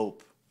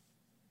hope.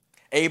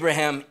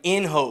 Abraham,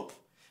 in hope,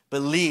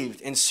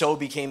 believed and so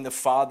became the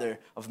father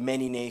of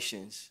many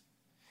nations.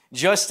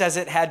 Just as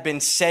it had been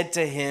said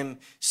to him,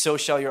 so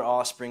shall your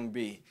offspring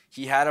be.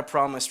 He had a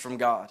promise from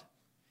God,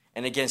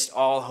 and against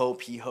all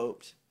hope he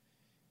hoped.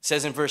 It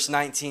says in verse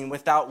 19,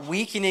 without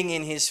weakening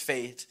in his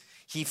faith,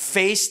 he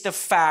faced the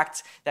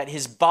fact that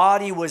his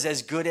body was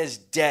as good as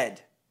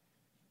dead,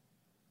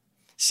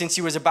 since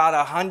he was about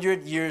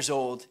 100 years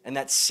old, and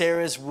that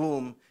Sarah's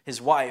womb, his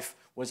wife,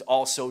 was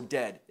also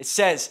dead. It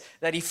says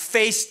that he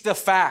faced the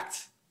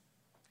fact.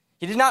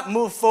 He did not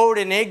move forward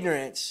in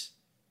ignorance.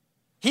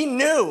 He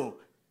knew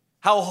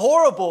how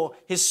horrible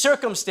his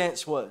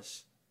circumstance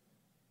was.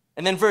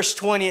 And then verse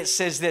 20, it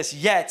says this,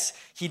 yet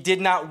he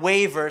did not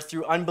waver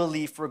through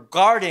unbelief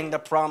regarding the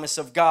promise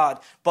of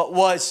God, but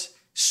was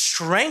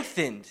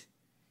strengthened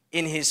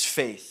in his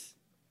faith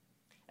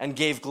and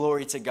gave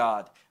glory to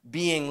God,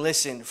 being,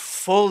 listen,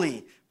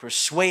 fully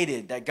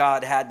persuaded that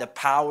God had the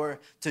power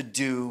to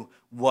do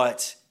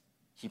what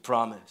he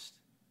promised.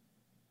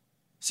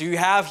 So you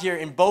have here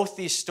in both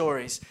these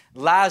stories,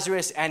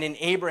 Lazarus and in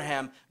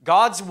Abraham,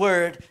 God's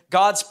word,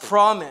 God's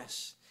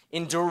promise,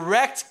 in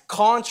direct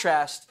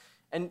contrast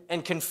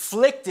and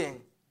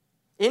conflicting,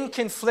 in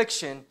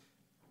confliction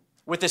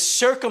with the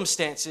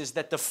circumstances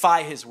that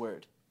defy his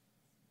word.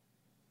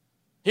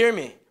 Hear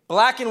me.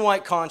 Black and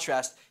white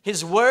contrast.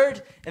 His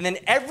word, and then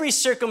every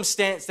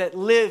circumstance that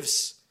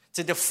lives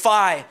to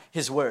defy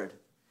his word.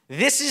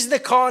 This is the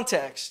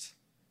context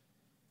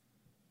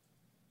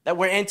that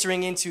we're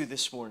entering into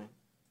this morning.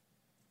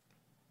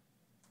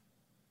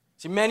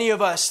 See, many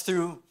of us,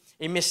 through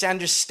a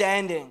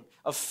misunderstanding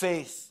of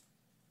faith,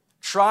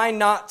 try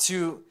not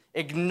to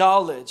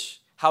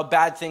acknowledge how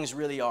bad things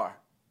really are.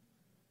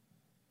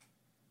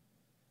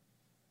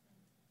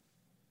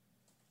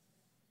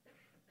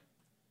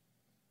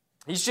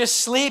 He's just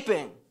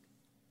sleeping.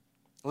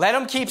 Let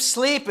him keep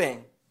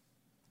sleeping.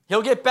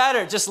 He'll get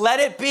better. Just let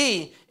it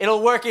be.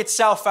 It'll work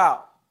itself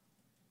out.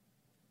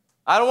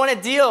 I don't want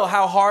to deal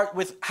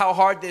with how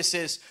hard this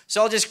is.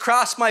 So I'll just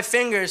cross my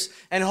fingers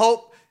and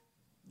hope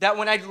that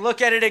when I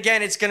look at it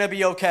again, it's going to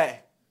be okay.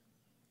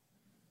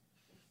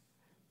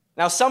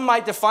 Now, some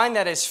might define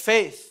that as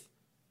faith,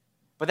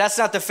 but that's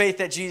not the faith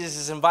that Jesus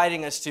is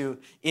inviting us to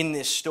in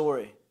this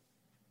story.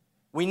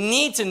 We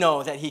need to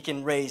know that he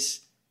can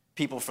raise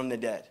people from the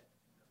dead.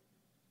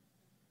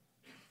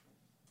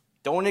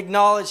 Don't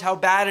acknowledge how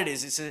bad it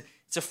is.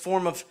 It's a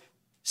form of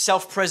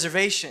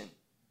self-preservation,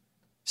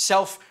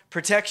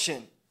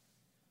 self-protection.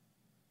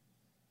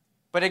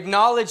 But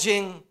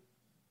acknowledging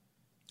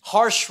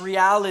harsh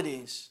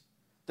realities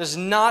does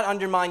not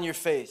undermine your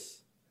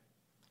faith.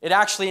 It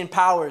actually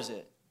empowers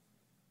it.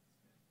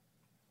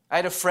 I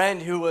had a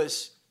friend who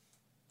was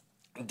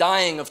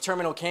dying of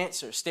terminal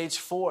cancer, stage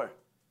 4.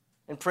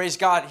 And praise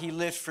God, he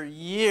lived for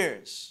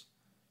years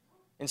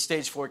in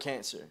stage 4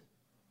 cancer.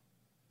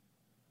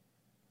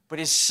 But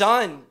his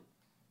son,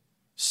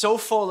 so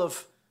full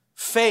of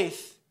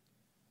faith,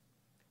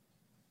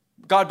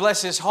 God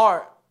bless his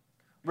heart,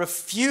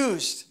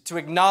 refused to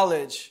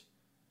acknowledge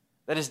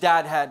that his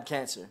dad had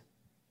cancer.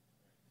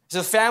 So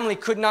the family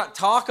could not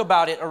talk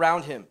about it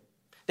around him.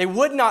 They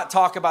would not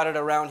talk about it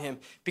around him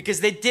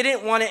because they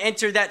didn't want to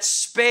enter that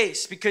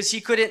space, because he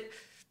couldn't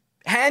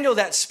handle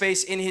that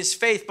space in his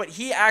faith. But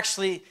he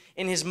actually,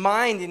 in his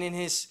mind and in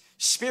his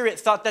spirit,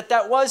 thought that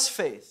that was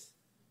faith.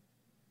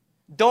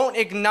 Don't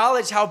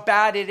acknowledge how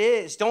bad it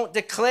is. Don't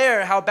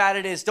declare how bad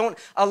it is. Don't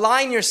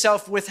align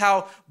yourself with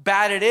how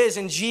bad it is.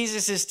 And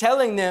Jesus is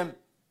telling them,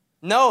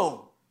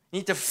 no, you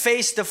need to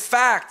face the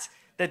fact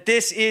that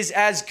this is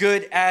as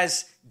good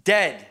as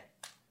dead.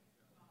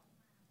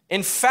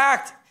 In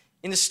fact,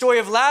 in the story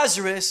of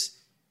Lazarus,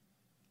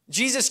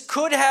 Jesus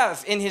could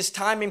have, in his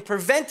timing,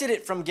 prevented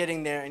it from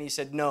getting there. And he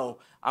said, no,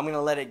 I'm going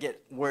to let it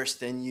get worse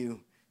than you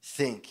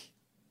think.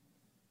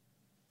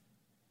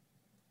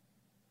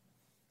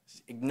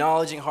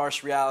 Acknowledging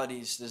harsh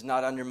realities does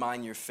not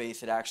undermine your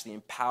faith. It actually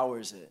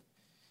empowers it.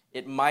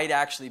 It might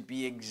actually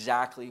be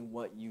exactly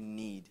what you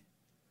need. It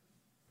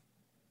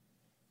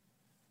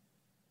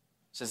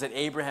says that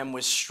Abraham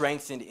was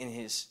strengthened in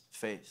his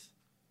faith.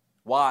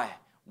 Why?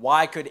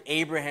 Why could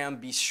Abraham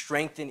be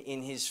strengthened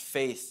in his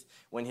faith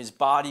when his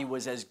body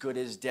was as good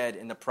as dead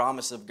and the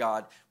promise of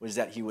God was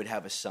that he would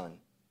have a son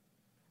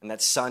and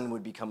that son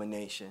would become a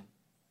nation?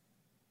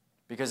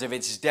 Because if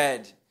it's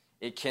dead,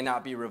 it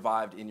cannot be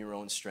revived in your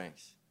own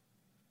strength.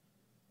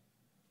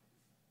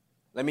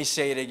 Let me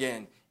say it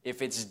again.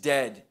 If it's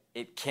dead,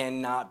 it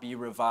cannot be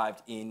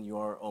revived in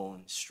your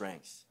own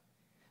strength.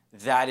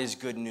 That is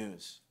good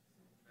news.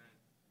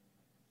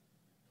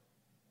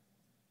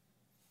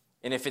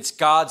 And if it's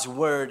God's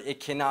word,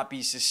 it cannot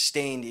be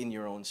sustained in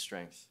your own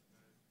strength.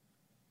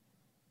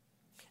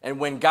 And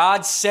when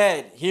God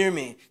said, hear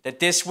me, that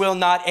this will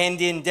not end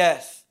in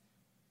death,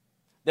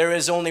 there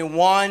is only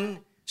one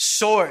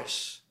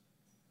source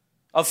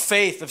of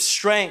faith, of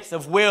strength,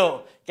 of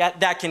will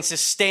that can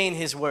sustain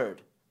his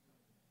word.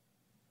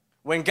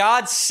 When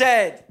God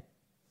said,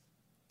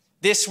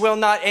 this will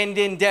not end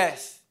in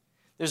death,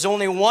 there's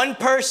only one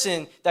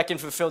person that can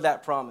fulfill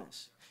that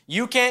promise.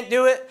 You can't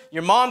do it.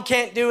 Your mom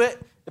can't do it.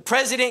 The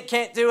president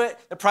can't do it.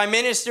 The prime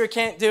minister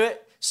can't do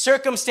it.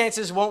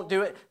 Circumstances won't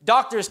do it.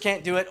 Doctors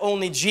can't do it.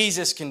 Only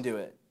Jesus can do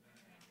it.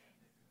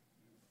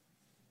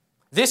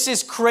 This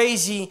is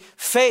crazy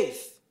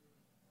faith.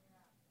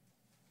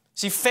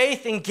 See,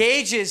 faith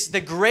engages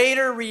the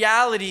greater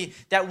reality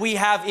that we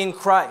have in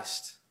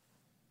Christ.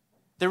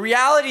 The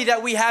reality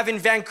that we have in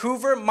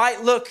Vancouver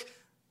might look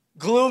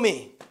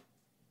gloomy.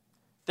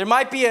 There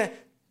might be a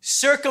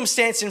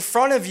circumstance in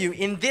front of you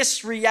in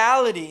this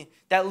reality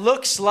that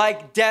looks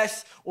like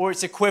death or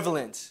its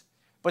equivalent.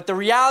 But the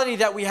reality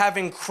that we have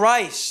in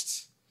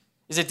Christ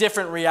is a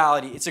different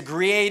reality. It's a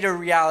greater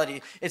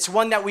reality. It's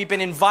one that we've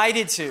been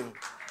invited to.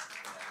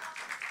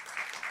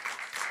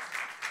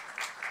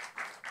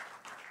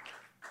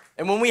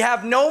 And when we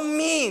have no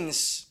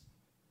means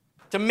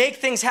to make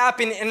things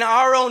happen in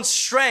our own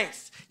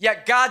strength,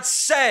 yet God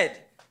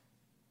said,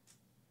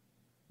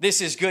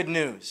 this is good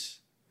news.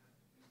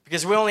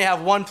 Because we only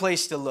have one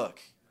place to look,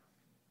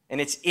 and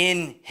it's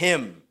in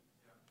him.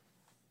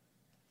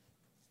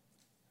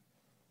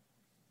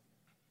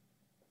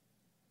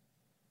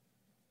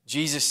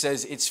 Jesus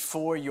says, it's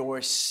for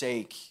your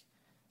sake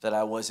that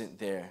I wasn't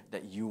there,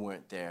 that you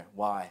weren't there.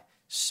 Why?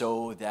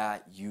 So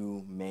that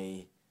you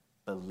may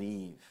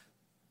believe.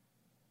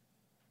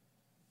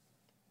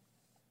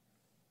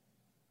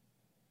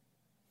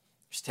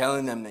 He's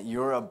telling them that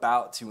you're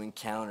about to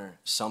encounter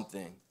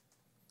something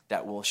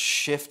that will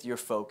shift your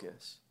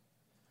focus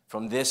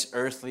from this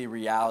earthly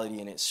reality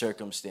and its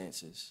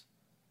circumstances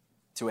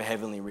to a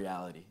heavenly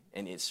reality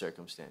and its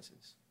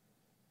circumstances.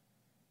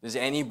 Does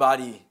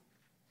anybody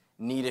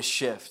need a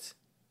shift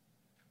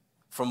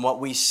from what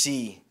we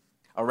see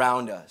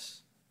around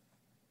us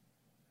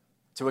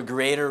to a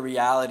greater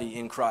reality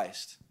in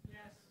Christ? Yes.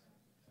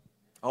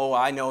 Oh,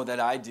 I know that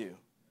I do.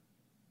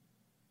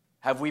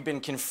 Have we been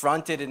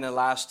confronted in the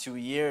last 2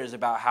 years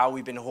about how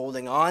we've been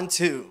holding on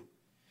to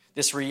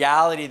this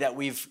reality that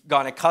we've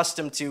gone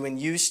accustomed to and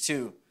used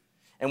to?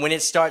 And when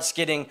it starts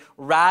getting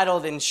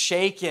rattled and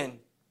shaken,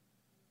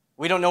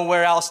 we don't know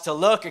where else to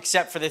look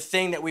except for the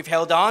thing that we've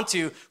held on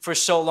to for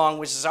so long,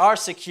 which is our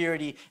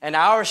security and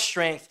our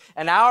strength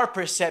and our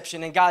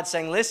perception. And God's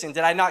saying, listen,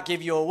 did I not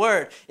give you a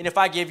word? And if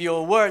I give you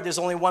a word, there's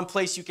only one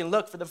place you can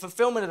look for the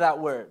fulfillment of that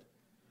word.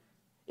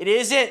 It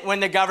isn't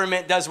when the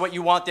government does what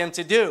you want them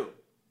to do.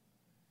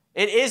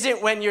 It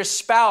isn't when your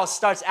spouse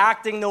starts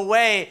acting the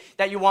way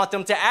that you want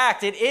them to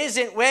act. It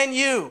isn't when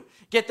you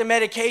get the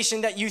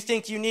medication that you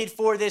think you need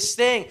for this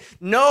thing.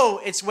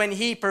 No, it's when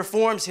he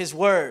performs his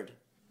word.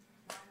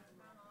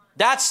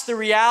 That's the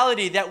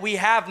reality that we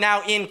have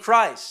now in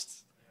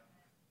Christ.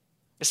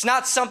 It's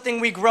not something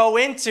we grow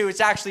into. It's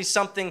actually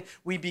something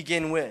we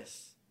begin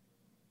with.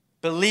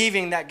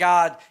 Believing that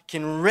God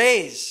can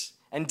raise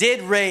and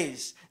did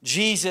raise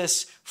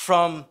Jesus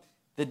from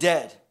the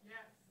dead.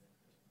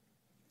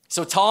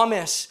 So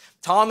Thomas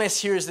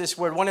hears this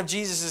word. One of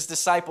Jesus'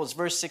 disciples,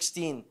 verse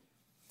 16.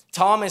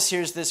 Thomas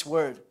hears this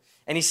word.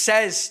 And he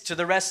says to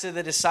the rest of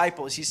the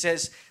disciples, he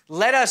says,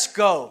 let us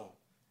go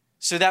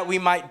so that we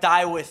might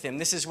die with him.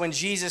 This is when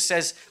Jesus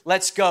says,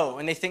 let's go.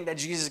 And they think that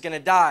Jesus is going to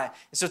die.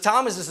 And so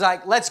Thomas is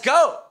like, let's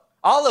go,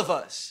 all of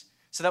us,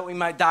 so that we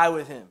might die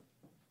with him.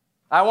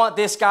 I want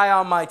this guy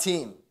on my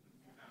team.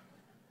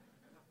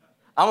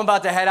 I'm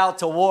about to head out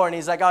to war. And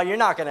he's like, oh, you're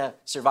not going to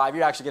survive.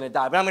 You're actually going to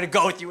die. But I'm going to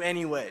go with you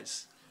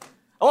anyways.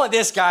 I want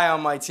this guy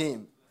on my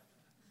team.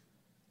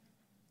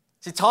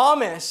 See,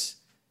 Thomas,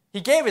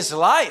 he gave his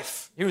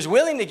life. He was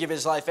willing to give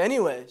his life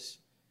anyways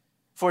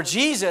for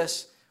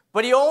Jesus,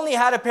 but he only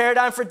had a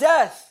paradigm for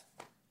death.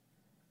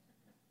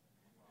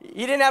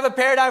 He didn't have a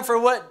paradigm for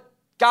what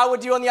God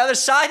would do on the other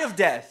side of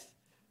death.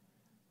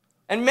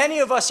 And many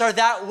of us are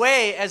that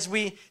way as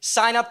we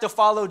sign up to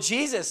follow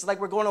Jesus,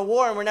 like we're going to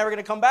war and we're never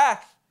going to come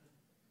back.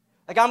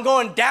 Like I'm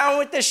going down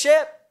with the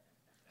ship.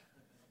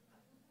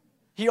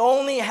 He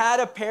only had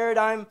a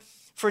paradigm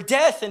for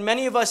death. And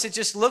many of us, it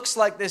just looks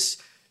like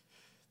this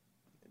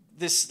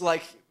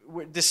like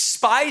we're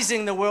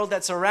despising the world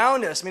that's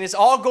around us. I mean, it's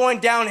all going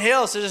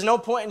downhill, so there's no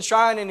point in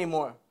trying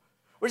anymore.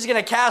 We're just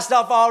going to cast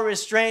off all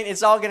restraint.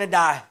 It's all going to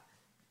die.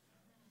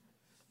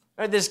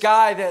 I heard this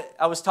guy that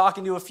I was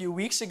talking to a few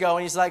weeks ago,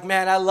 and he's like,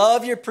 man, I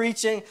love your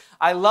preaching.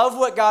 I love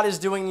what God is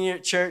doing in your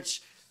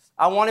church.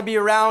 I want to be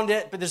around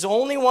it, but there's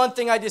only one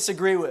thing I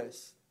disagree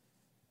with.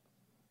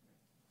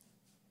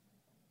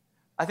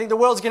 I think the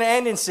world's going to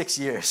end in 6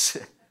 years.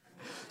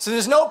 So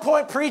there's no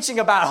point preaching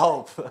about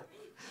hope.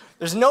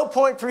 There's no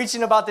point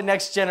preaching about the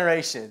next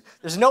generation.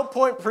 There's no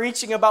point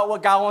preaching about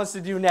what God wants to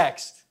do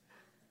next.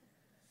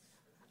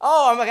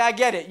 Oh, I'm like, I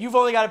get it. You've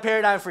only got a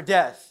paradigm for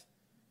death.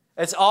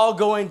 It's all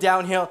going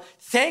downhill.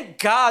 Thank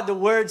God the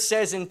word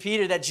says in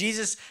Peter that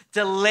Jesus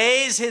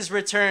delays his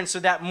return so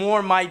that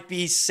more might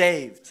be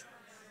saved.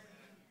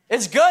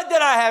 It's good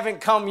that I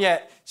haven't come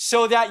yet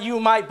so that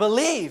you might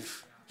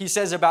believe, he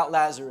says about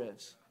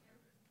Lazarus.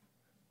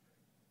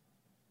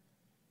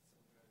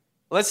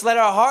 Let's let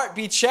our heart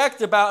be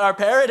checked about our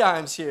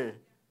paradigms here.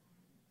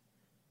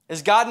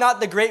 Is God not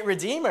the great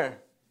Redeemer?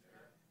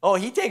 Oh,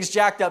 he takes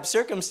jacked up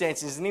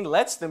circumstances and he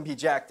lets them be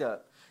jacked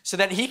up so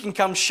that he can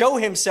come show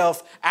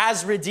himself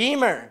as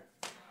Redeemer.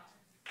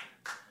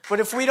 But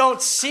if we don't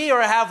see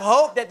or have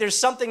hope that there's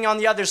something on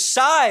the other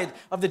side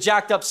of the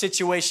jacked up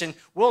situation,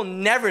 we'll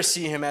never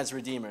see him as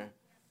Redeemer.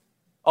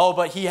 Oh,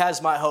 but he has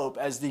my hope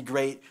as the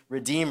great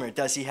Redeemer.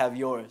 Does he have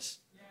yours?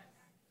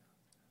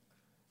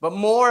 But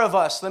more of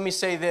us, let me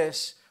say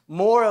this,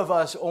 more of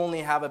us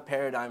only have a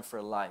paradigm for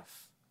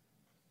life.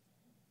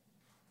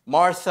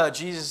 Martha,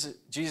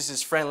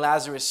 Jesus' friend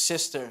Lazarus'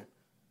 sister,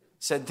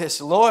 said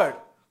this, Lord,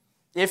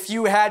 if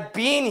you had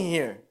been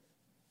here,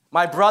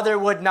 my brother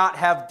would not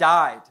have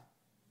died.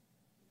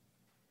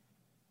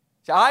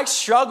 See, I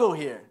struggle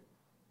here.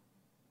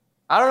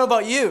 I don't know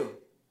about you.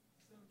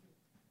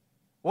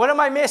 What am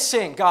I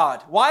missing,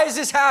 God? Why is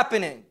this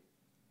happening?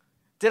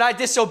 Did I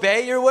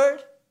disobey your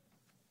word?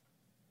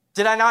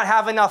 Did I not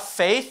have enough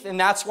faith and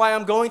that's why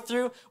I'm going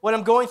through what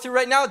I'm going through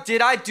right now?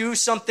 Did I do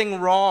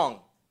something wrong?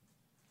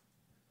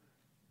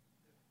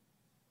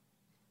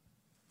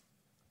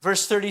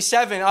 Verse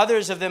 37,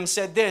 others of them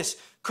said this,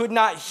 could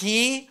not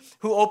he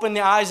who opened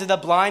the eyes of the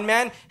blind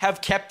man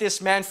have kept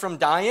this man from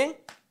dying?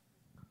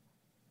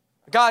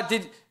 God,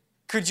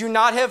 could you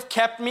not have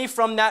kept me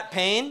from that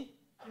pain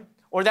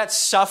or that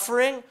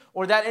suffering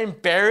or that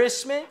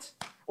embarrassment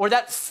or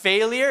that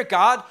failure?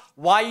 God,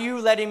 why are you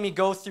letting me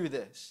go through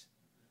this?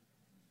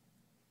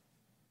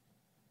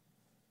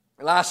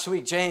 Last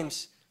week,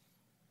 James,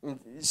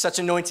 such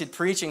anointed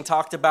preaching,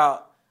 talked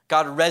about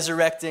God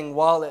resurrecting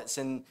wallets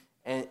and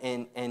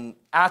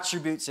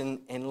attributes and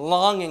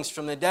longings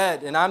from the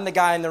dead. And I'm the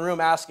guy in the room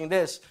asking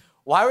this,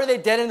 why were they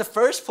dead in the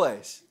first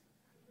place?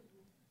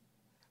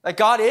 Like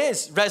God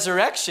is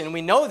resurrection.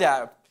 We know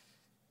that. I've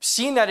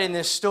seen that in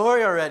this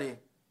story already.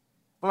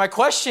 But my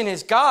question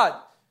is, God,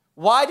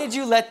 why did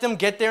you let them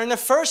get there in the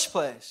first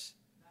place?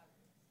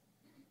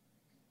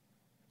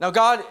 Now,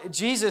 God,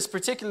 Jesus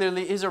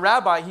particularly, is a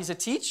rabbi. He's a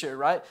teacher,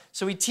 right?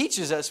 So he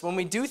teaches us when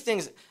we do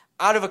things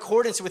out of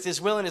accordance with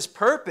his will and his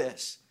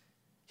purpose.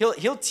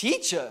 He'll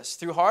teach us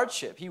through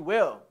hardship. He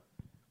will.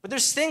 But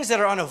there's things that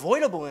are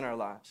unavoidable in our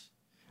lives.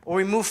 Or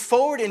we move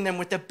forward in them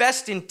with the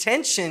best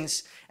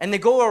intentions and they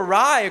go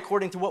awry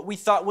according to what we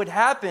thought would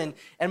happen.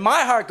 And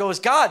my heart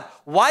goes, God,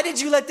 why did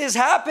you let this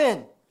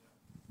happen?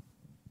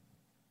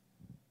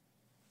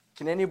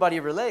 Can anybody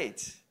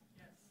relate?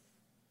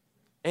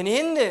 And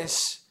in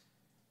this,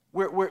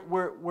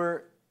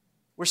 we're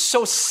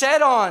so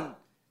set on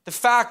the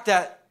fact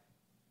that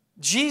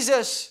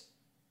Jesus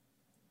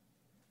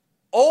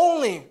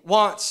only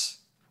wants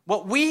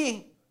what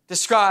we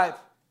describe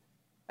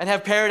and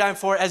have paradigm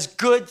for as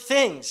good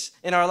things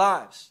in our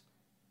lives.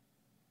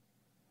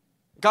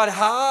 God,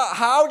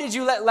 how did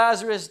you let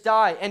Lazarus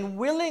die and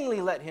willingly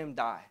let him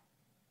die?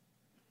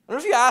 I don't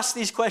know if you ask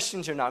these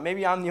questions or not.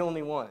 Maybe I'm the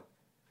only one.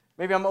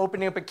 Maybe I'm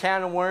opening up a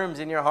can of worms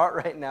in your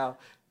heart right now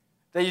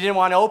that you didn't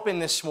want to open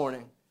this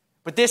morning.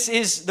 But this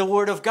is the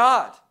word of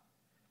God.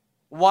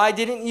 Why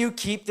didn't you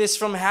keep this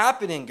from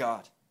happening,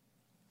 God?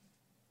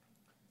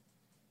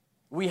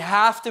 We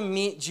have to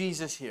meet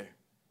Jesus here.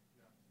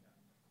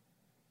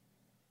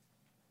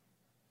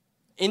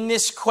 In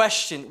this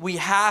question, we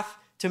have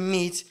to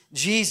meet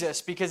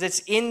Jesus because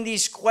it's in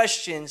these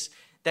questions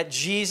that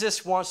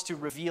Jesus wants to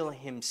reveal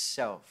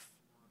himself.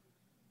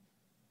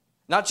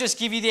 Not just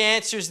give you the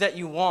answers that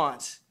you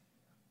want,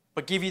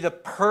 but give you the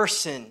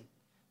person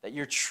that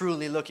you're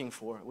truly looking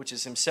for, which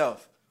is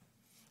himself.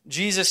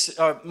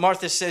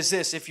 Martha says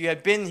this, if you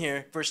had been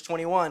here, verse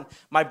 21,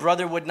 my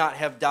brother would not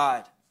have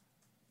died.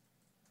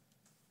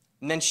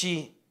 And then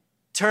she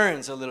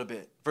turns a little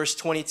bit, verse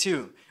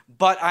 22,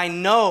 but I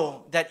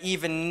know that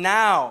even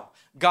now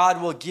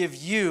God will give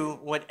you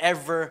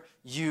whatever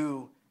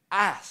you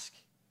ask.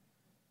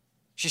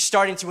 She's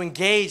starting to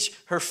engage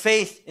her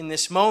faith in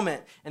this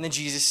moment. And then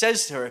Jesus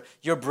says to her,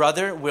 your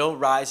brother will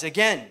rise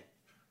again.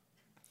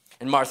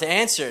 And Martha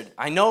answered,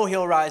 I know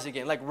he'll rise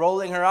again, like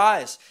rolling her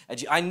eyes.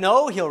 I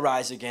know he'll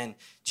rise again,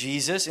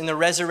 Jesus, in the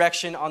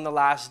resurrection on the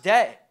last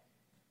day.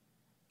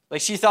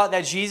 Like she thought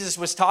that Jesus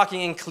was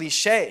talking in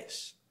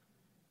cliches.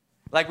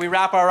 Like we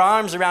wrap our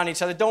arms around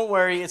each other. Don't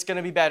worry, it's going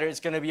to be better. It's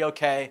going to be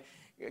okay.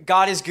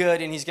 God is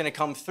good and he's going to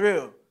come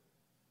through.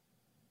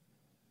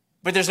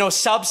 But there's no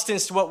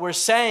substance to what we're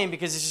saying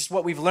because it's just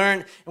what we've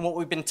learned and what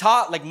we've been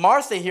taught. Like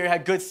Martha here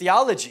had good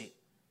theology.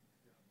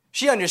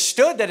 She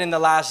understood that in the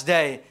last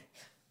day,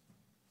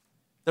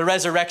 the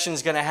resurrection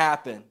is going to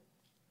happen.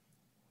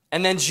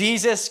 And then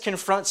Jesus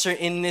confronts her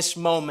in this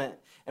moment.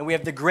 And we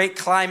have the great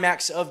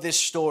climax of this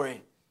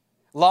story.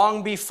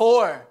 Long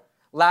before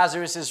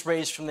Lazarus is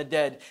raised from the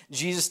dead,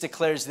 Jesus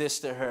declares this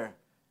to her.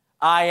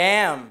 I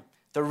am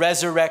the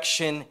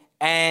resurrection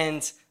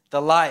and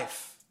the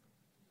life.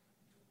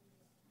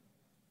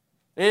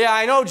 Yeah,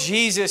 I know,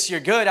 Jesus, you're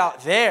good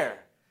out there.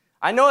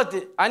 I know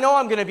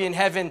I'm going to be in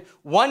heaven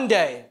one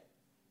day.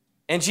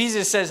 And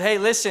Jesus says, hey,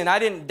 listen, I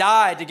didn't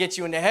die to get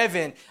you into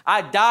heaven.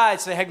 I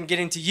died so that I can get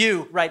into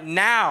you right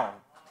now.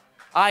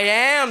 I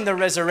am the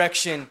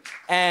resurrection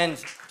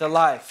and the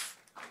life.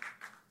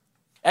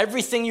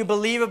 Everything you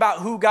believe about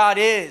who God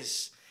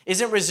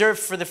isn't reserved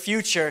for the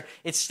future.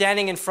 It's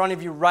standing in front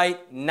of you right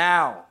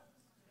now.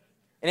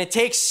 And it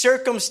takes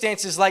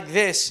circumstances like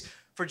this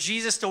for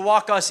Jesus to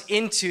walk us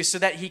into so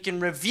that he can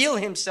reveal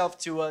himself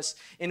to us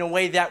in a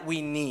way that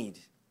we need.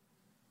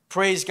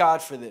 Praise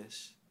God for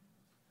this.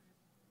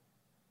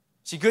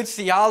 See, good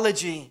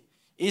theology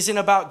isn't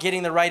about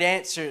getting the right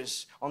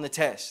answers on the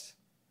test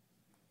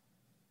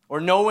or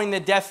knowing the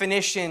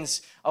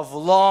definitions of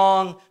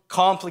long,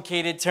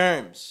 complicated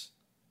terms.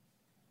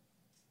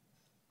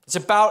 It's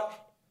about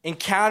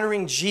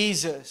encountering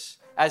Jesus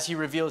as he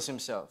reveals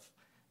himself.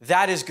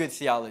 That is good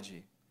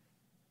theology.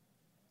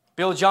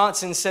 Bill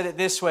Johnson said it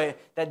this way,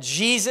 that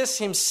Jesus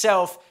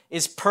himself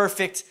is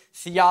perfect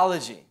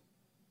theology.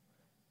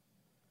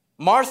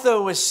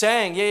 Martha was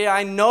saying, yeah,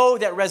 I know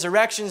that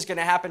resurrection is going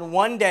to happen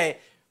one day,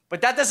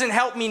 but that doesn't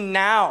help me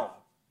now.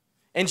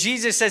 And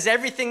Jesus says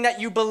everything that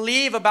you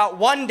believe about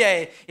one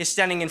day is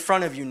standing in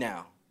front of you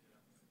now.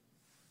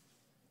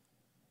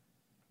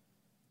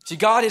 See,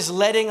 God is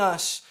letting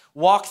us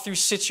walk through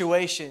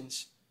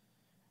situations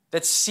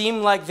that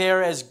seem like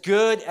they're as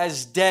good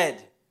as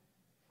dead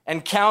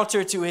and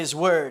counter to his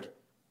word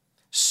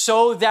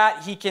so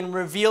that he can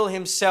reveal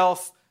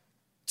himself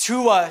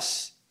to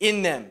us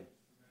in them.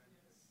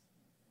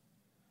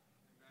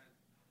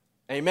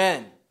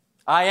 Amen.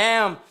 I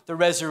am the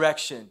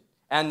resurrection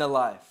and the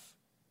life.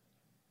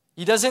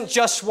 He doesn't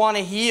just want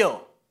to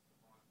heal.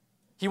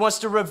 He wants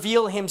to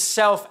reveal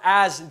himself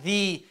as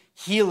the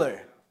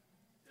healer.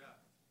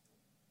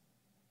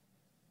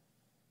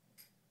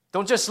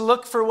 Don't just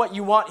look for what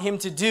you want him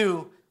to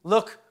do.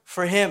 Look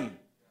for him.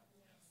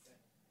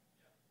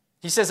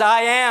 He says,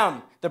 I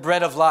am the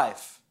bread of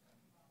life.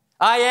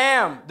 I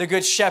am the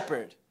good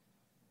shepherd.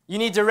 You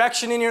need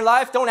direction in your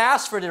life? Don't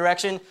ask for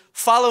direction.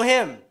 Follow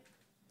him.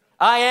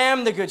 I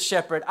am the good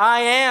shepherd.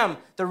 I am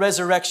the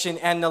resurrection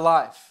and the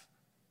life.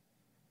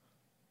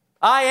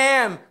 I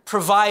am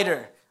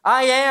provider.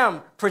 I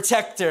am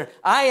protector.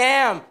 I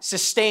am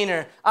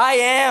sustainer. I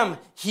am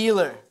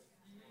healer.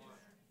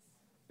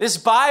 This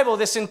Bible,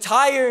 this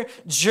entire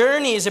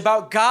journey is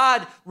about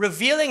God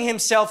revealing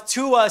himself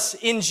to us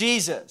in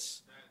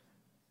Jesus.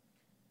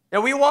 Now,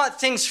 we want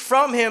things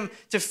from him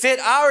to fit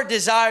our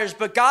desires,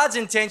 but God's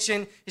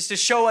intention is to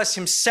show us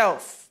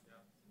himself.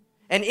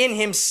 And in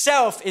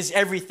himself is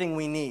everything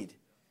we need.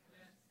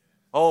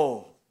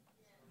 Oh.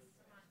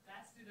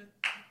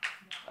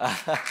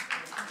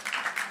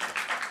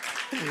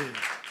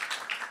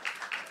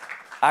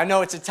 I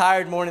know it's a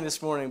tired morning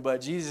this morning,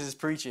 but Jesus is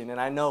preaching, and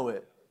I know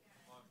it.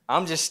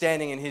 I'm just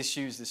standing in his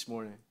shoes this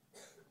morning.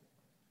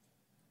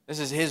 This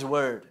is his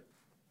word.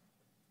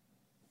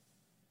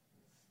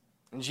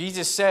 And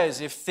Jesus says,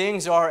 if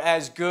things are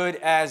as good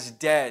as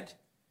dead,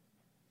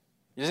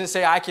 he doesn't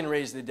say I can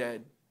raise the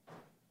dead.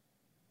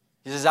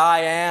 He says, I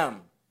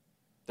am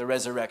the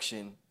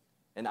resurrection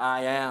and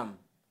I am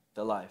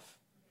the life.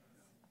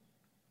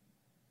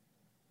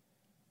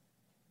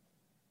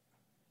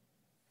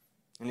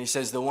 And he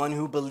says, the one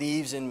who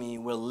believes in me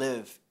will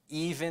live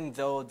even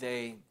though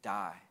they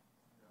die.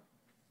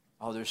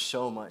 Oh, there's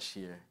so much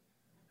here.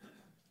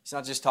 He's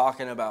not just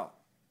talking about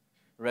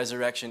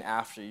resurrection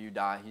after you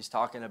die. He's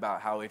talking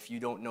about how if you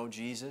don't know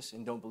Jesus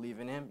and don't believe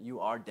in him, you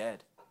are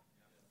dead.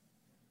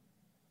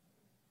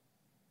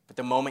 But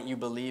the moment you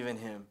believe in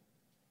him,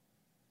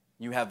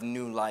 you have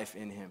new life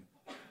in him.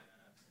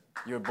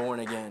 You're born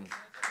again.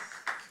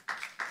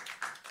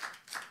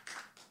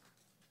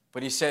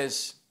 But he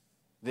says,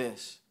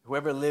 this.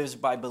 Whoever lives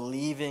by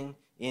believing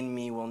in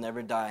me will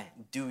never die.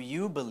 Do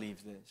you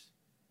believe this?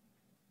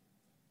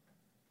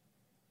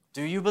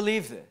 Do you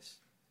believe this?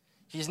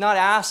 He's not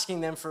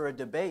asking them for a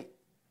debate.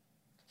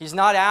 He's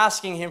not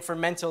asking him for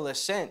mental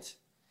assent.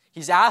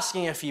 He's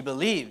asking if he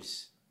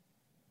believes.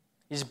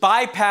 He's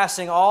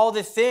bypassing all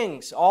the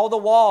things, all the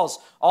walls,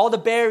 all the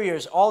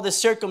barriers, all the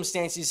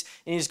circumstances,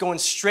 and he's going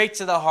straight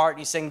to the heart.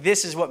 He's saying,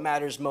 this is what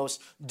matters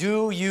most.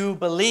 Do you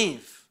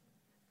believe?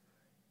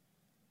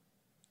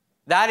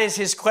 That is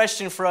his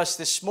question for us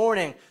this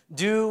morning.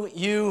 Do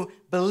you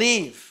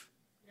believe?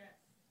 Yes.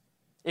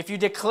 If you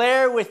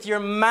declare with your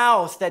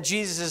mouth that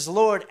Jesus is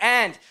Lord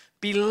and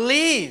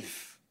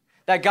believe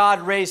that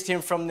God raised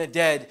him from the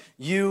dead,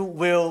 you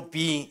will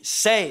be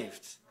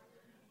saved.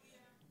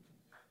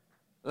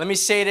 Let me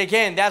say it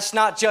again. That's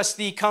not just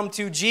the come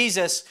to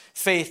Jesus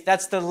faith.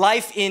 That's the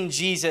life in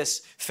Jesus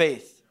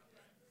faith.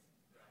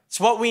 It's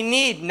what we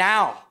need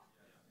now.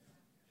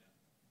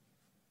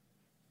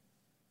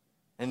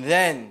 And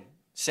then,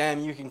 Sam,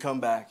 you can come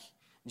back.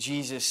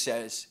 Jesus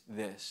says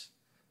this.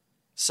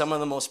 Some of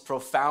the most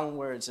profound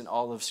words in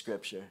all of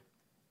Scripture.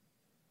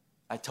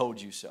 I told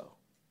you so.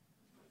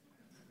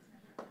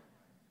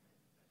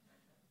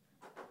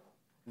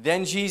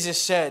 Then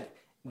Jesus said,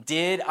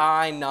 did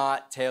I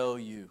not tell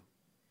you?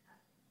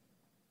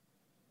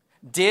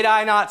 Did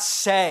I not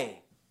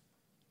say?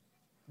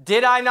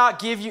 Did I not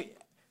give you?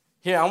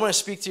 Here, I want to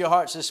speak to your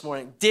hearts this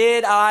morning.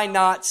 Did I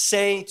not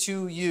say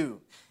to you?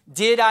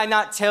 Did I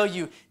not tell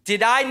you?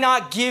 Did I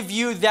not give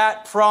you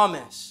that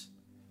promise?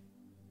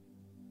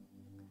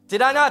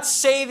 Did I not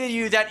say to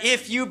you that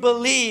if you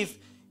believe,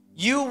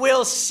 you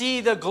will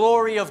see the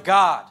glory of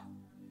God?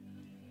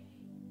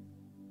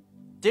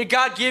 Did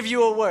God give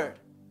you a word?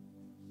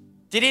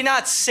 Did he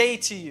not say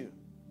to you?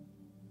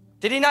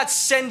 Did he not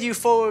send you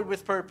forward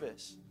with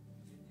purpose?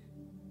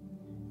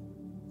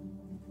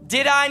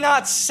 Did I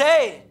not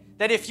say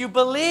that if you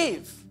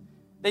believe,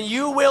 then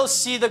you will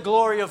see the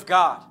glory of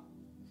God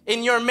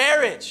in your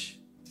marriage,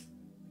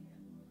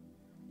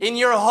 in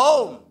your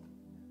home,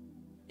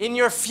 in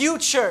your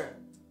future,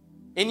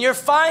 in your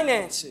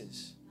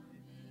finances,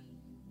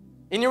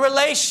 in your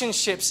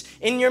relationships,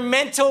 in your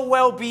mental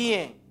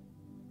well-being?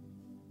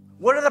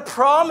 What are the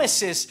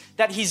promises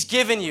that he's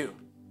given you?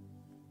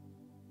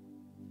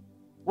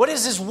 What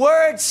does his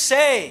word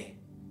say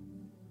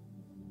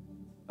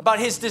about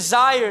his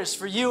desires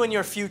for you and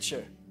your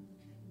future?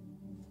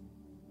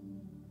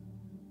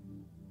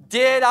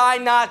 Did I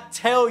not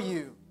tell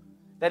you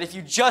that if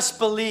you just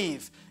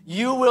believe,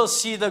 you will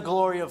see the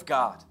glory of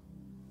God?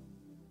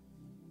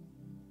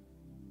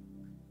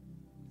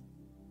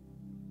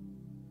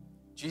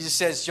 Jesus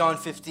says, John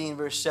 15,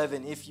 verse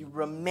 7, if you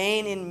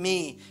remain in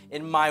me,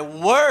 and my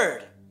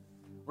word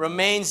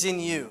remains in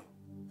you,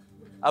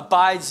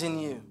 abides in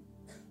you,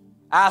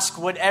 ask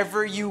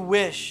whatever you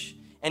wish,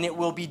 and it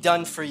will be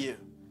done for you.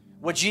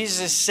 What Jesus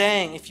is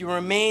saying, if you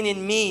remain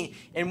in me,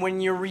 and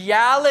when your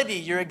reality,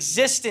 your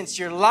existence,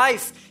 your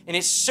life, and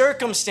its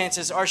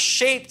circumstances are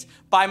shaped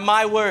by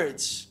my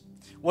words,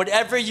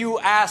 whatever you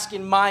ask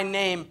in my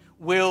name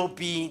will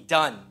be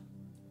done.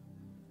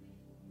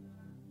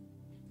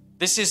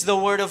 This is the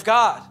word of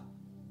God.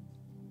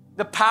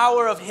 The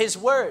power of his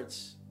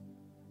words.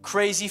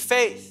 Crazy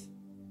faith.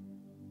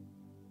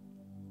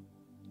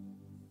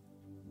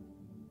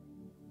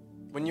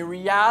 When your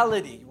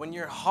reality, when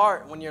your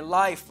heart, when your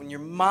life, when your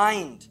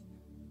mind,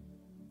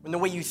 when the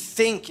way you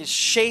think is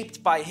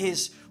shaped by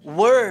his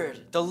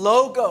word, the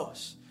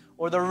logos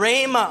or the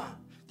rhema,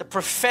 the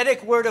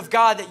prophetic word of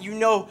God that you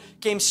know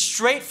came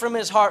straight from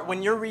his heart,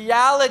 when your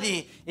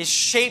reality is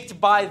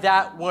shaped by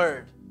that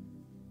word,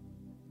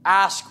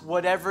 ask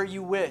whatever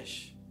you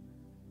wish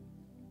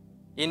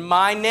in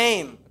my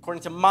name,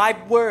 according to my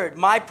word,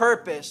 my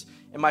purpose,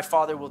 and my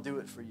Father will do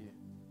it for you.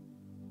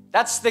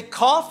 That's the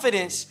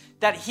confidence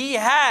that he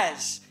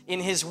has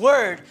in his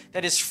word,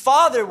 that his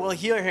Father will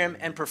hear him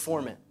and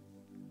perform it.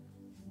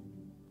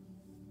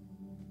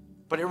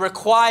 But it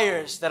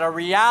requires that our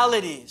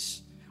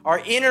realities, our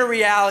inner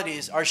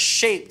realities, are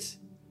shaped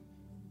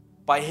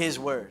by his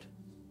word.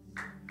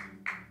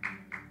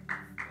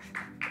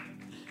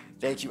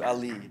 Thank you,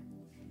 Ali.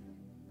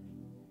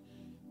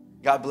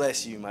 God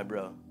bless you, my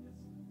bro.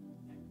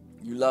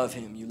 You love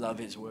him. You love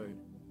his word.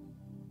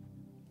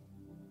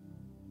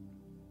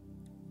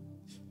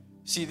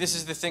 See, this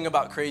is the thing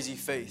about crazy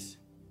faith.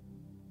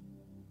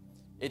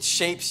 It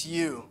shapes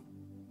you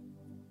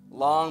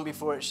long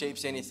before it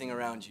shapes anything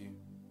around you.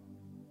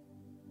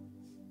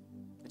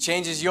 It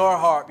changes your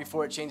heart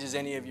before it changes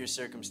any of your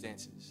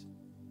circumstances.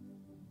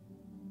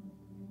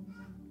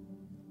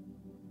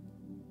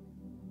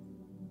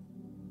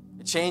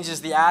 It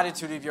changes the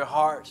attitude of your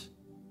heart.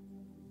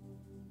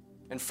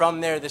 And from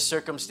there, the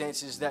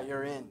circumstances that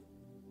you're in.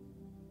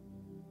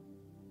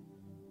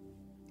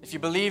 If you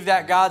believe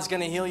that God's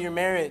going to heal your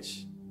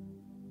marriage,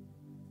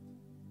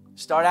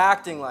 start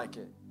acting like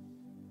it.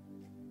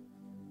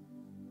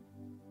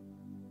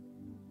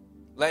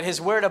 Let his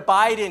word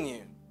abide in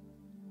you.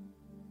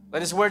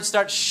 Let his word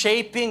start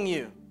shaping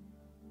you.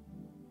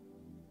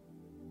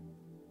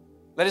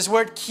 Let his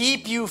word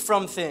keep you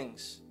from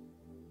things.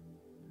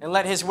 And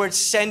let his word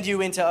send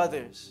you into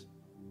others.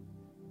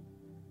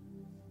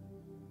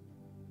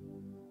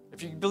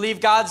 If you believe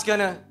God's going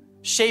to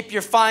shape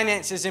your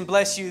finances and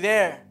bless you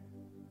there,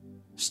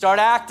 start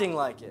acting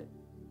like it.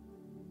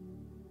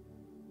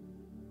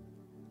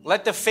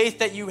 Let the faith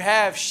that you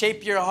have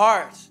shape your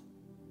heart.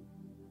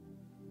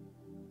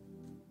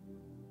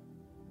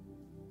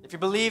 If you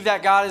believe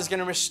that God is going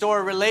to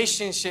restore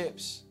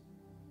relationships,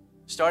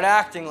 start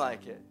acting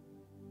like it.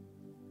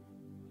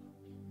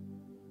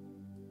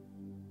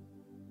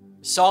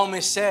 The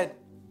psalmist said,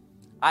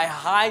 I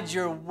hide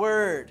your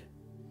word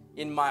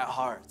in my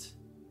heart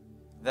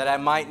that I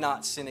might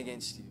not sin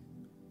against you.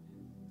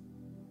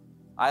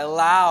 I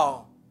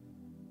allow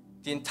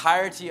the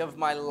entirety of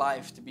my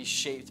life to be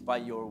shaped by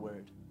your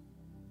word.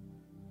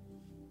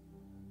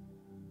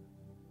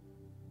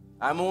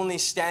 I'm only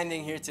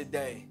standing here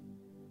today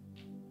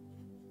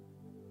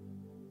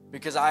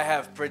because I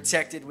have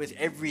protected with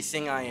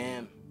everything I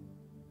am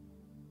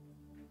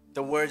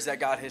the words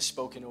that God has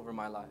spoken over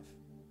my life.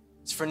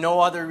 It's for no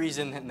other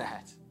reason than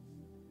that.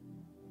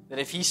 That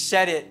if he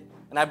said it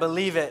and I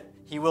believe it,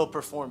 he will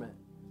perform it.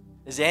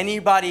 Does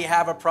anybody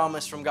have a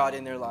promise from God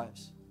in their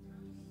lives?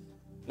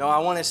 No, I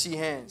want to see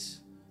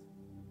hands.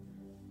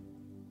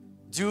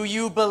 Do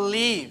you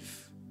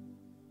believe?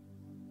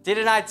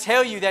 Didn't I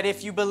tell you that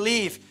if you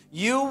believe,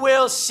 you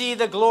will see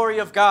the glory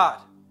of God?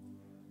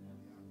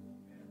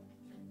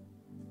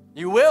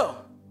 You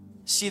will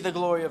see the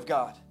glory of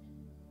God.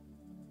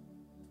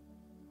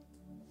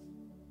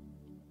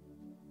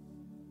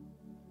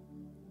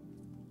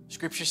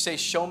 Scripture says,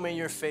 show me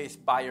your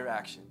faith by your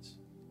actions.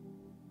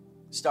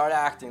 Start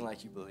acting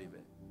like you believe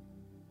it.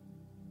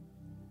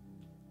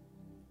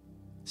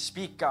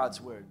 Speak God's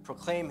word.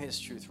 Proclaim his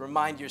truth.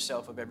 Remind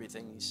yourself of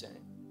everything he's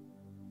saying.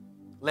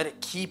 Let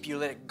it keep you.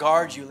 Let it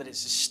guard you. Let it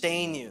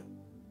sustain you.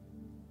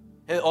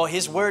 Oh,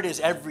 his word is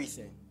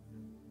everything.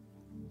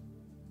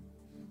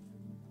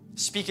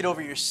 Speak it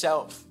over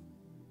yourself.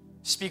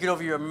 Speak it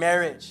over your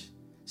marriage.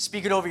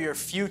 Speak it over your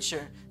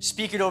future.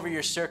 Speak it over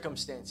your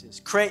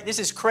circumstances. This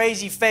is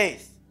crazy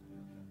faith.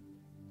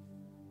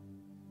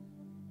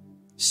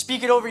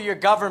 Speak it over your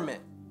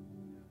government.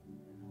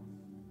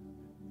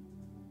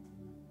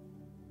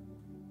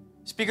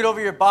 Speak it over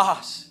your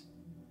boss.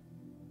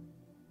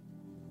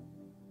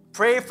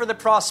 Pray for the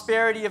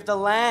prosperity of the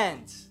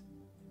land.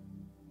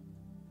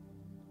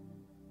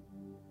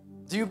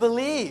 Do you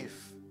believe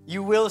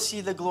you will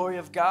see the glory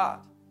of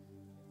God?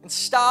 And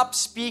stop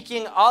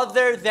speaking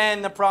other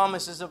than the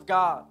promises of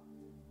God.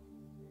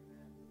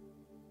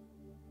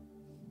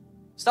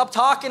 Stop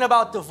talking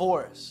about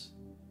divorce.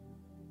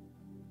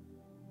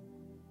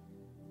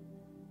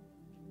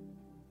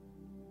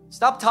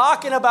 Stop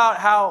talking about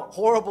how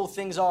horrible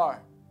things are.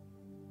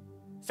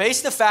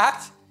 Face the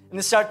fact and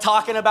then start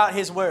talking about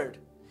his word,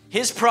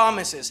 his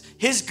promises,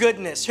 his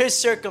goodness, his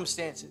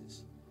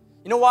circumstances.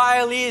 You know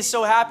why Ali is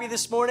so happy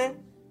this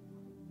morning?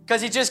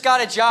 Because he just got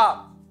a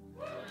job.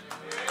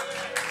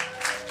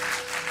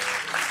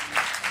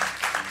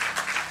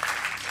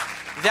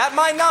 That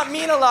might not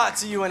mean a lot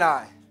to you and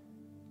I.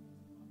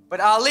 But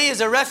Ali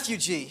is a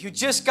refugee who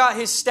just got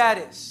his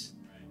status.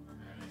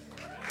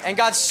 And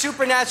God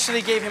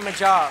supernaturally gave him a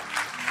job.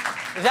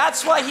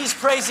 That's why he's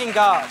praising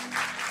God.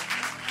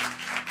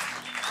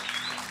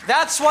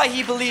 That's why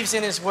he believes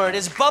in his word.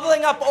 It's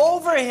bubbling up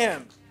over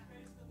him.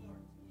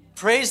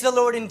 Praise the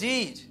Lord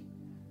indeed.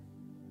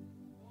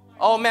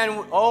 Oh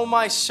man, oh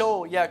my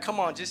soul. Yeah,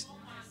 come on, just...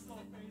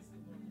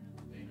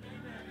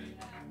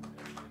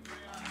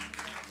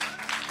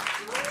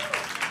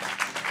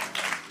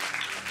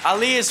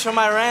 Ali is from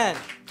Iran.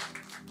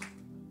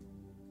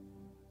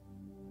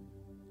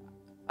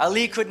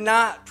 Ali could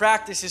not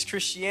practice his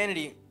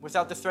Christianity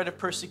without the threat of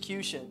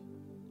persecution,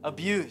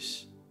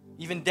 abuse,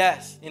 even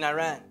death in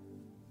Iran.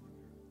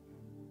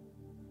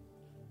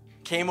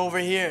 Came over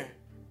here.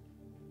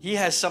 He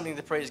has something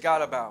to praise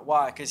God about.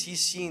 Why? Because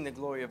he's seeing the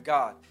glory of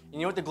God. And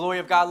you know what the glory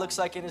of God looks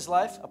like in his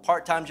life? A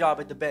part-time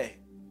job at the Bay.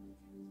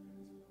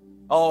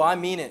 Oh, I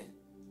mean it.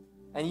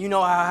 And you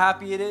know how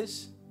happy it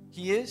is?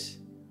 He is.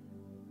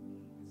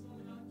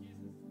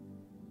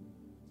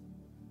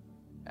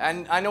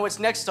 And I know what's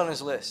next on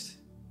his list.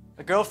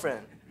 A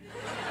girlfriend.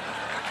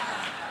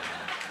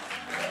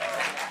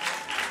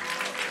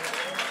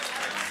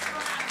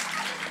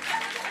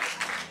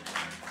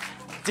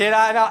 Did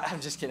I not? I'm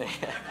just kidding.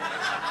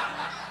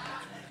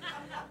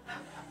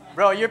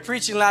 Bro, you're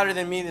preaching louder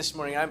than me this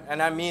morning,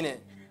 and I mean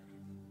it.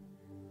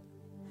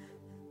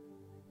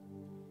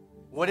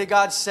 What did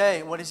God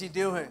say? What is he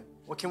doing?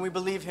 What can we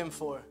believe him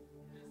for?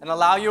 And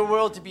allow your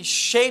world to be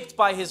shaped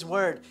by his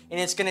word, and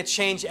it's going to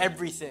change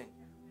everything.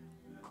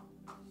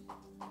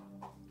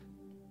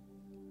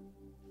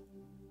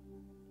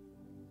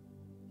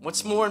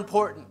 What's more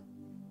important?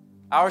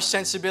 Our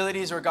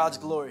sensibilities or God's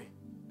glory?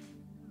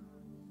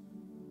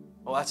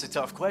 Well, that's a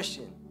tough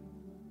question.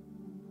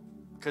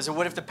 Because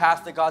what if the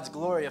path to God's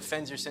glory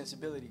offends your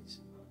sensibilities?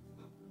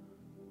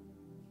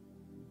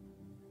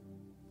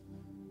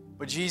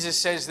 But Jesus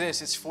says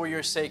this, it's for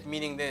your sake,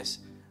 meaning this.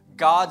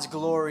 God's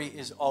glory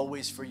is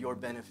always for your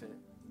benefit.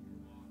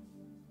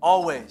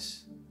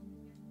 Always.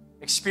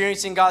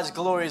 Experiencing God's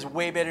glory is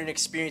way better than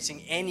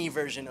experiencing any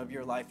version of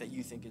your life that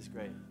you think is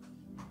great.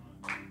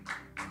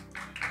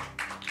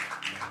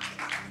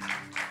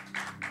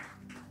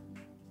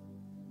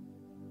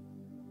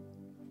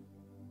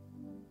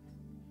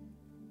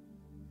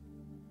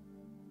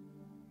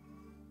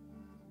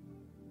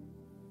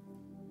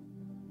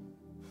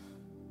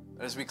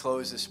 As we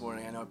close this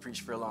morning, I know I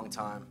preached for a long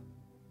time.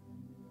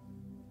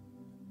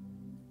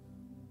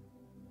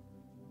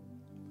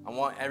 I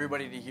want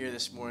everybody to hear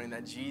this morning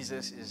that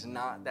Jesus is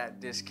not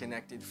that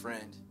disconnected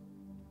friend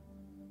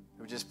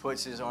who just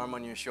puts his arm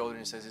on your shoulder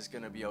and says it's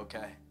going to be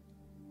okay.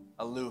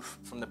 Aloof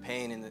from the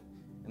pain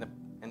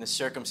and the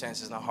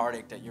circumstances and the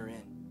heartache that you're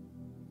in.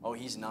 Oh,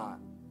 he's not.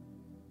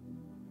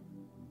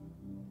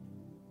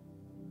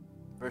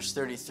 Verse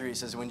 33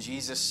 says, when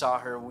Jesus saw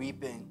her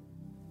weeping,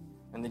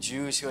 and the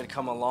Jews who had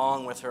come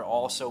along with her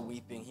also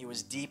weeping, he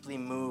was deeply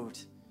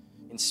moved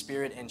in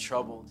spirit and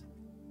troubled.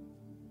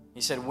 He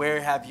said, where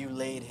have you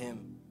laid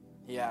him?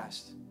 He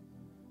asked.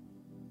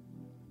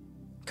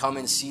 Come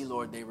and see,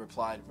 Lord, they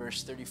replied.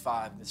 Verse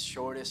 35, the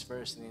shortest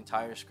verse in the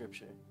entire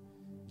scripture.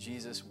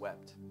 Jesus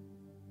wept.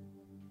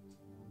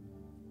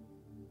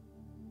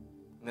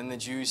 And then the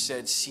Jews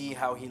said, see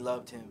how he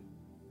loved him.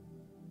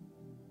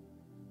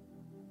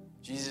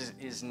 Jesus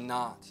is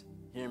not,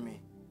 hear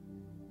me,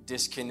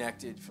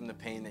 disconnected from the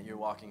pain that you're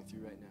walking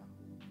through right now.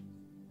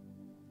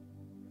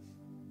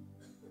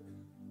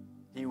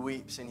 He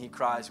weeps and he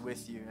cries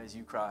with you as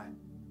you cry.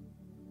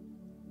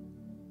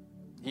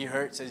 He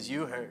hurts as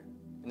you hurt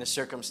in the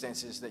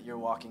circumstances that you're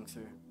walking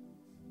through.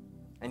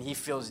 And he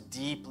feels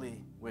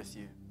deeply with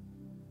you.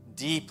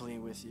 Deeply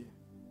with you.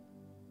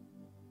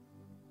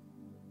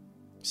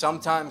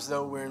 Sometimes,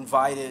 though, we're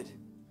invited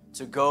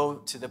to go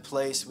to the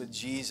place with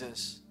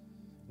Jesus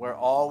where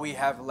all we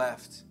have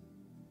left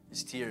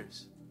is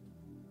tears.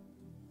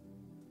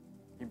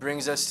 He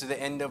brings us to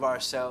the end of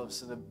ourselves,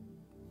 so the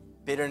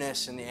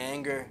bitterness and the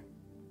anger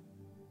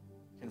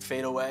can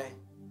fade away.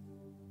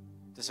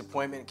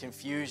 Disappointment,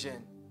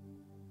 confusion,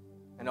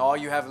 and all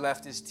you have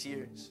left is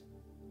tears.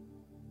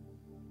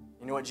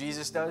 You know what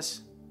Jesus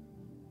does?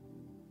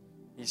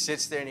 He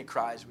sits there and he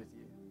cries with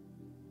you.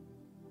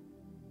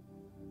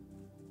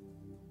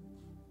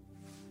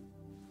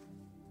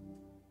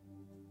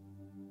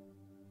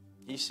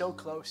 He's so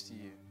close to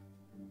you.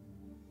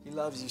 He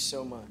loves you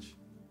so much.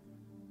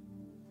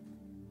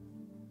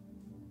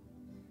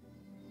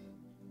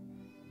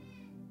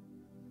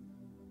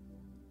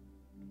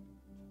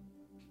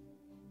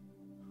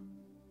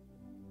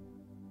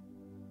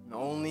 And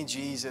only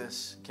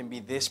Jesus can be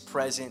this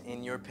present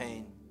in your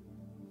pain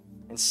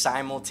and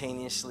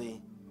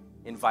simultaneously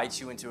invite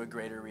you into a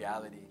greater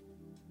reality.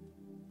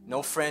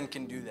 No friend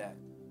can do that.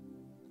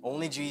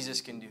 Only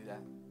Jesus can do that.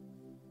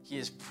 He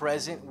is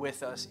present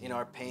with us in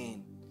our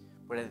pain,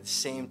 but at the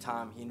same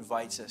time, he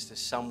invites us to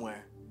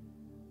somewhere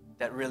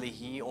that really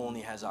he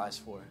only has eyes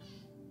for.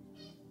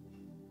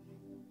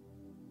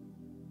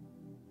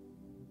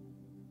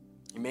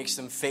 He makes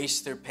them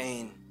face their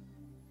pain.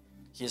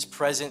 He is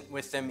present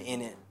with them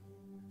in it,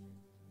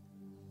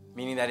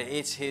 meaning that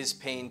it's his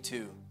pain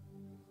too.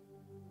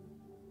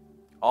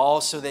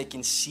 All so they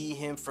can see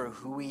him for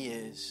who he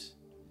is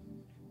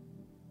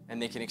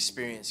and they can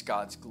experience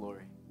God's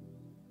glory.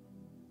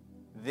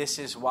 This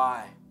is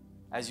why,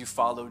 as you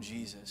follow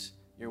Jesus,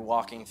 you're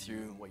walking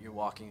through what you're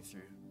walking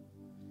through,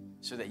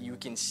 so that you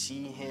can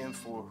see him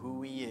for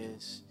who he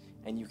is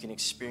and you can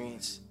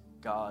experience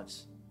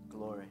God's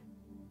glory.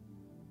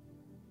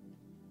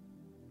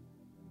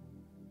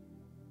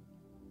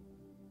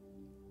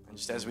 And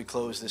just as we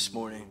close this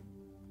morning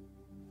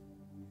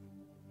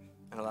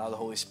and allow the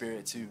Holy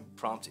Spirit to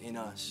prompt in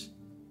us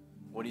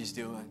what he's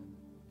doing,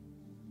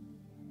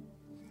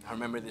 I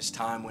remember this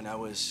time when I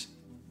was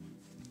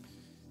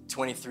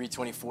 23,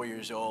 24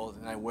 years old,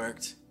 and I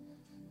worked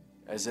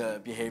as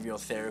a behavioral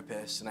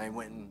therapist, and I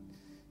went and,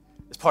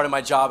 as part of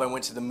my job, I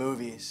went to the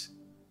movies,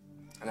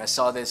 and I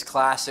saw this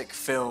classic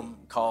film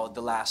called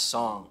The Last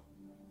Song.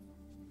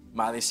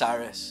 Miley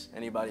Cyrus,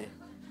 anybody?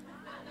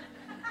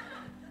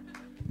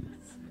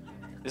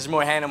 This is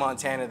more Hannah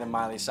Montana than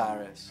Miley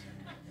Cyrus.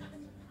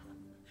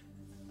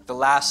 The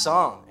Last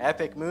Song,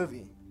 epic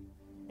movie.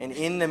 And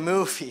in the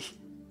movie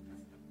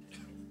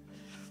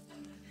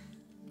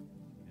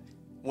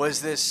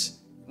was this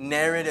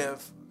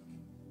narrative,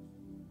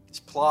 this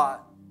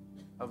plot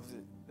of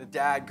the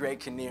dad, Greg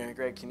Kinnear.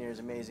 Greg Kinnear is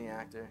an amazing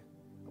actor.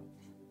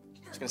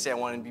 I was going to say I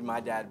wanted to be my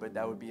dad, but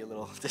that would be a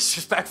little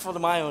disrespectful to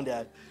my own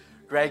dad.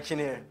 Greg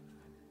Kinnear.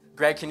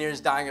 Greg Kinnear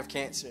is dying of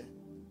cancer.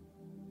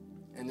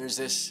 And there's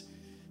this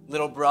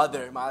little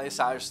brother, Miley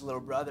Cyrus'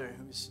 little brother,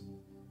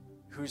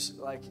 whose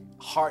like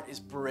heart is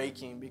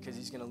breaking because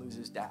he's going to lose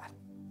his dad.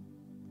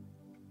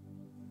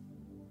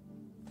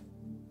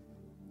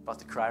 About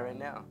to cry right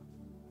now.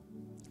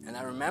 And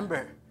I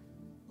remember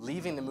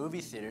leaving the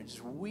movie theater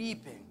just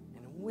weeping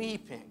and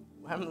weeping.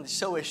 I'm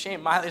so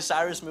ashamed. Miley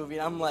Cyrus movie,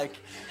 and I'm like,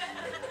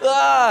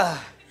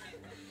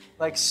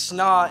 like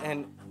snot.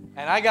 And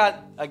And I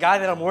got a guy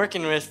that I'm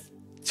working with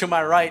to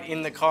my right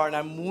in the car, and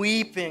I'm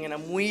weeping and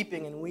I'm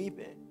weeping and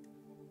weeping.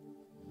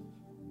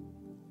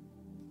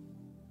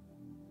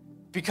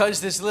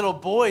 Because this little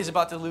boy is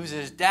about to lose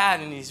his dad,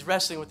 and he's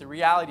wrestling with the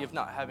reality of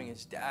not having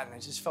his dad. And I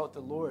just felt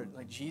the Lord,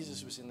 like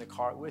Jesus was in the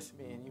car with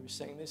me, and he was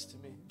saying this to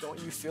me. Don't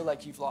you feel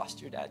like you've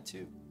lost your dad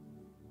too?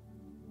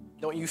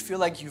 Don't you feel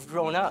like you've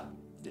grown up?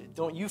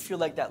 Don't you feel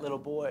like that little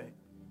boy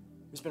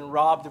who's been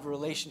robbed of a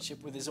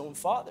relationship with his own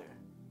father?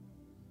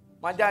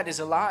 My dad is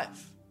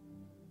alive.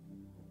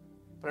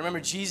 But I remember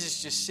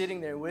Jesus just sitting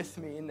there with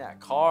me in that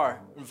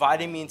car,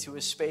 inviting me into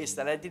a space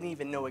that I didn't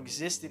even know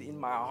existed in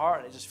my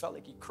heart. I just felt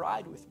like he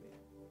cried with me.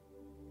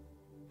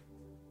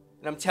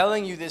 And I'm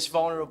telling you this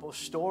vulnerable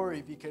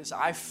story because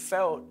I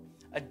felt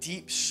a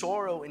deep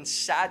sorrow and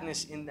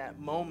sadness in that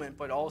moment,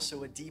 but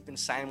also a deep and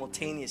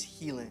simultaneous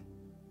healing.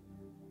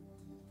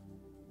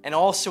 And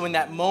also in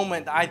that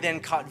moment, I then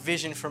caught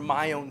vision for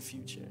my own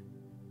future.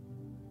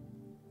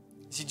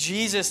 See,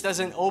 Jesus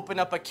doesn't open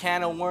up a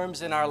can of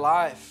worms in our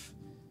life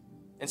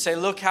and say,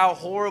 look how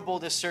horrible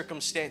the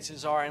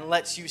circumstances are, and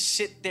lets you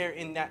sit there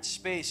in that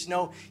space.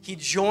 No, he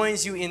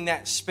joins you in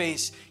that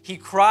space. He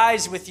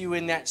cries with you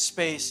in that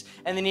space.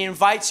 And then he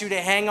invites you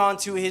to hang on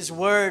to his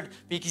word,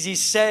 because he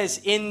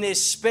says in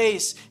this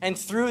space and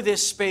through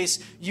this space,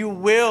 you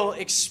will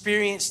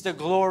experience the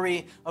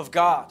glory of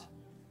God.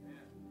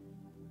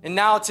 And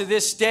now to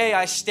this day,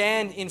 I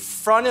stand in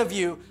front of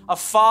you, a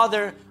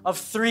father of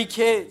 3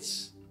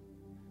 kids.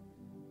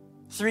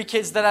 3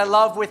 kids that I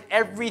love with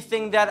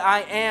everything that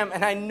I am.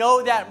 And I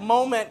know that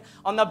moment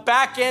on the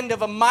back end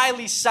of a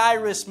Miley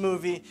Cyrus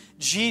movie,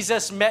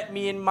 Jesus met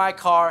me in my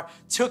car,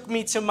 took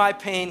me to my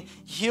pain,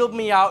 healed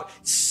me out,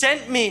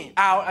 sent me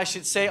out, I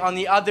should say, on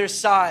the other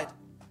side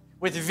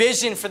with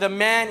vision for the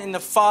man and the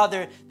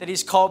father that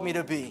he's called me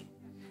to be.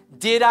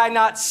 Did I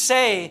not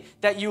say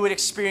that you would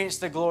experience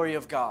the glory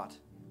of God?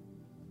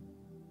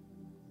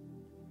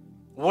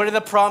 What are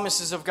the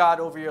promises of God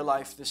over your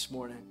life this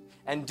morning?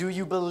 And do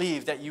you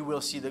believe that you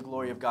will see the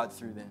glory of God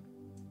through them?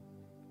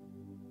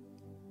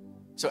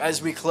 So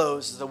as we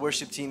close, the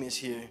worship team is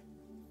here.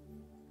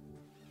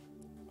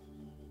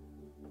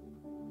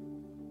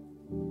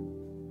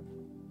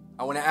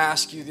 I want to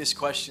ask you this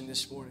question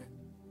this morning.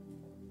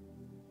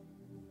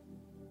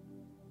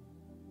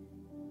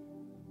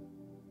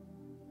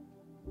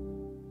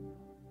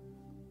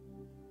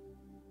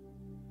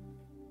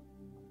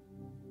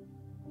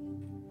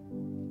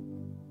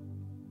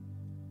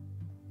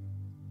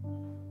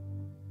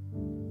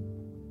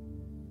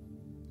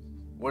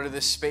 What are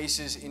the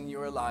spaces in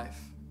your life?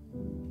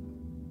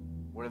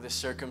 What are the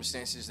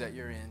circumstances that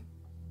you're in?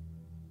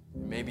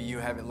 Maybe you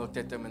haven't looked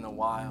at them in a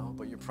while,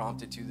 but you're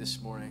prompted to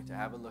this morning to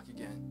have a look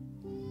again.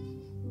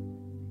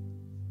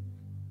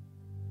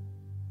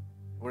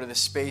 What are the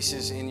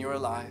spaces in your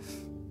life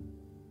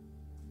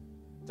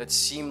that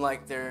seem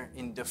like they're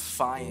in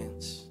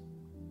defiance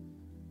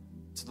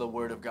to the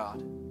Word of God,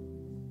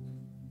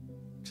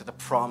 to the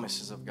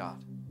promises of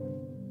God,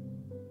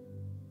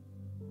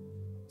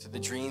 to the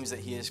dreams that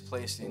He has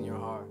placed in your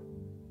heart?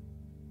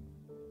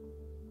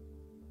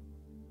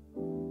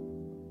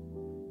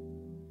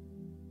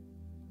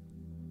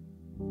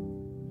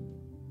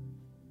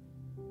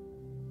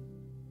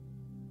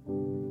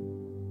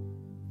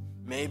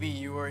 Maybe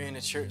you were in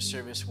a church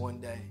service one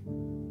day,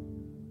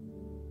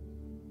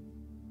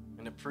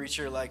 and a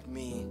preacher like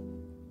me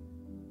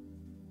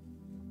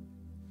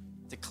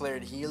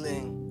declared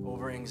healing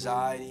over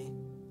anxiety,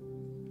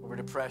 over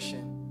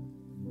depression.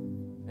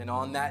 And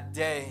on that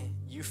day,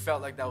 you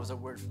felt like that was a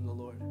word from the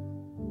Lord.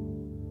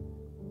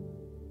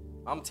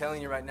 I'm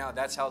telling you right now,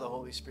 that's how the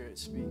Holy Spirit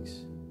speaks.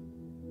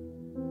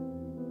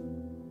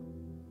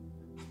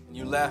 And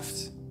you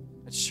left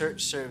a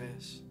church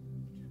service,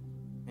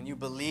 and you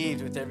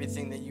believed with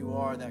everything that you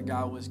are that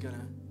God was going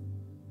to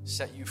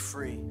set you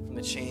free from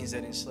the chains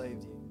that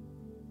enslaved you.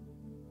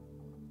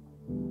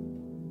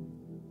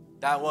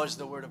 That was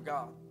the Word of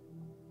God.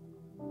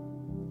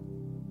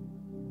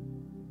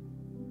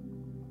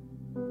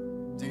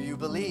 Do you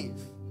believe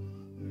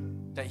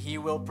that He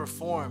will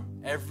perform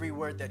every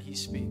word that He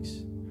speaks?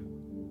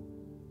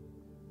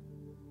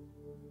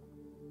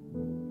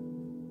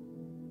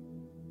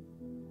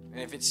 And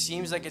if it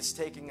seems like it's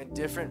taking a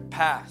different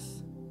path,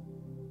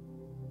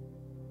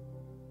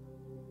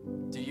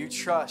 do you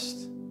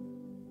trust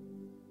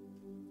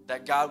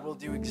that God will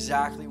do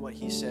exactly what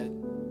He said?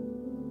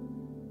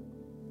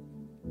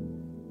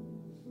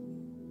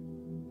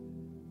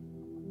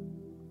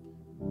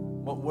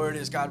 What word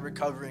is God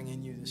recovering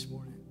in you this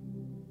morning?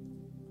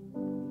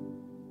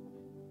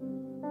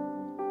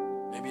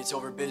 Maybe it's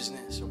over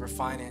business, over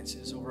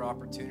finances, over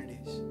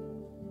opportunities,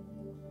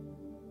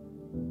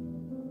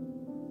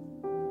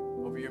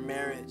 over your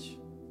marriage,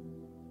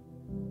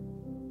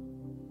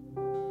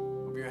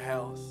 over your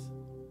health.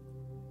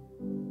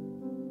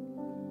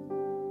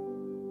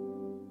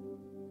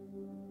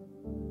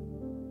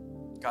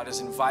 God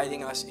is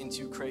inviting us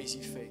into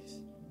crazy faith.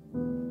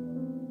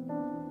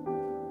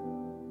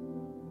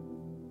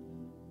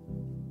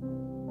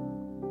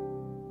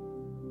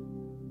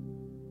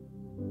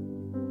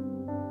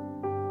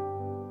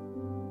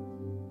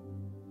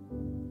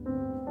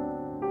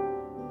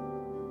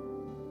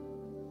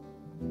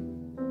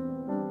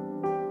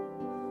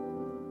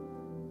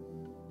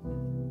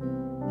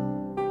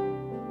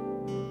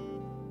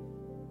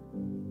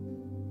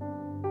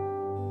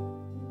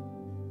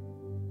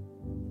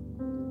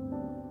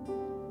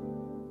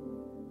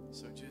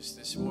 just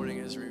this morning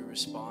as we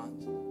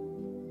respond.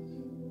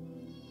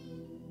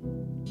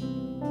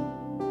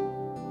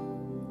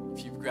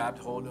 If you've grabbed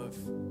hold of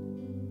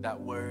that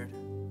word,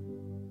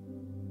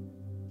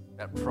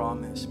 that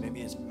promise,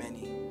 maybe it's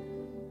many,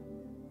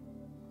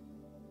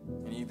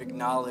 and you've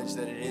acknowledged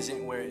that it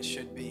isn't where it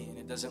should be and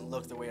it doesn't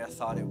look the way I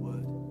thought it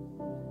would,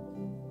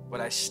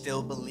 but I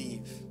still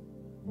believe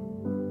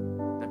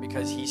that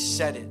because he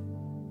said it,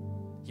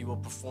 he will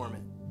perform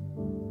it.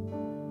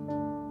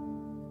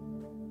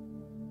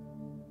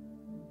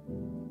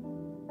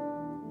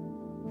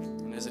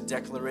 And as a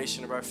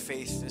declaration of our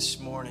faith this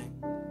morning,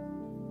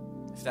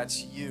 if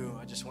that's you,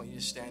 I just want you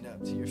to stand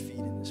up to your feet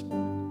in this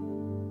moment.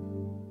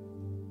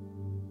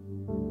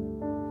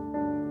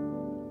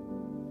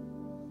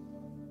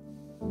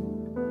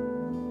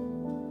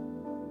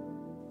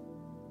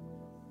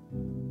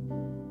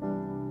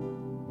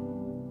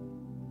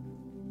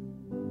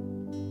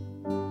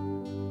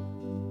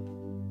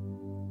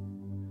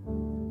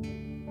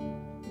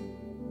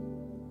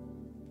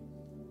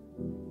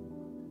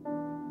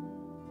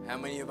 How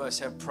many of us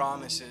have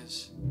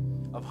promises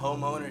of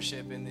home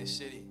ownership in this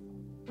city?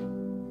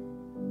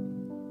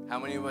 How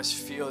many of us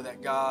feel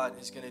that God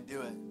is going to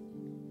do it?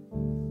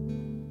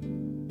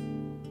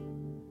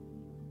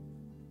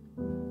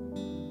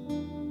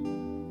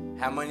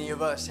 How many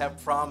of us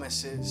have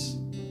promises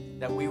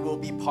that we will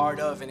be part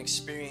of and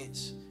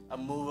experience a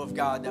move of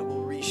God that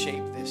will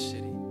reshape this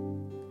city?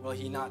 Will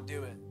he not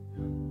do it?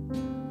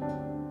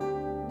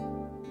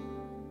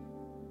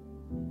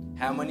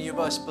 How many of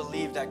us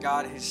believe that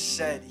God has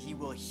said he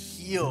will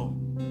heal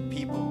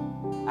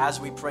people as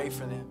we pray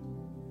for them?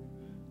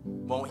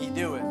 Won't he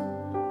do it?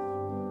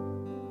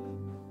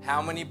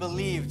 How many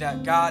believe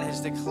that God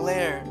has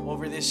declared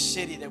over this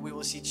city that we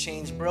will see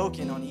chains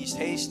broken on East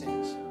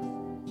Hastings?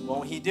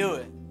 Won't he do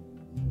it?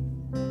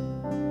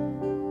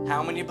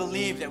 How many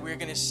believe that we're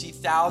going to see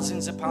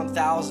thousands upon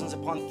thousands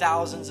upon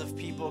thousands of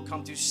people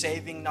come to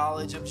saving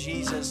knowledge of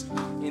Jesus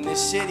in this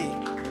city?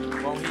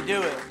 Won't he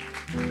do it?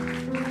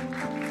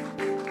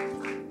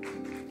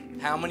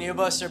 How many of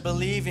us are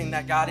believing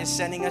that God is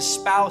sending a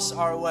spouse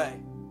our way?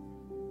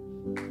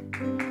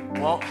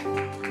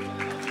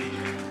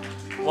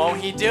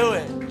 Won't he do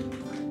it?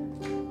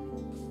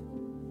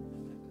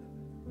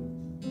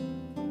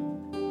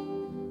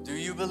 Do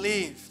you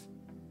believe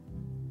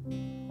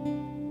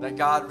that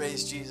God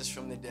raised Jesus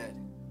from the dead?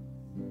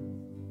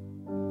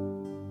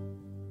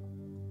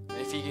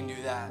 And if he can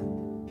do that,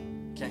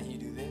 can't he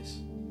do this?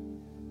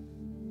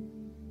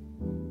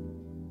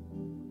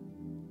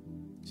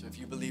 So if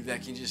you believe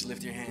that, can you just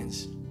lift your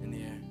hands in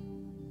the air?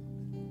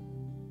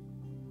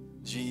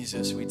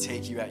 Jesus, we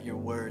take you at your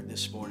word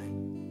this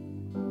morning.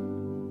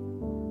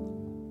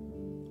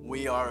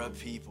 We are a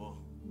people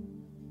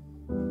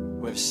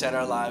who have set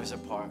our lives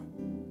apart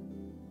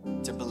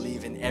to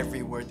believe in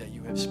every word that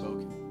you have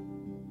spoken.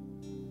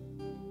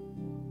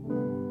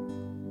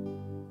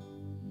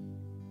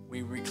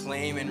 We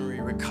reclaim and we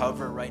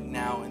recover right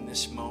now in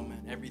this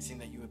moment everything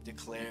that you have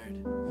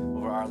declared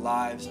over our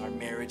lives, our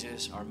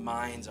marriages, our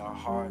minds, our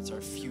hearts, our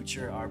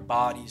future, our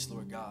bodies,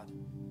 Lord God.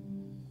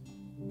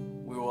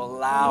 We will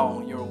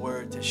allow your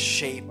word to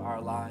shape our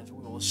lives.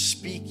 We will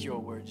speak your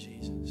word,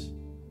 Jesus.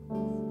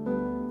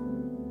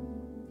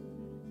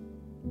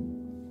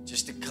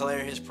 Just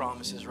declare his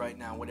promises right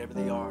now, whatever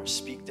they are.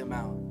 Speak them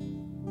out.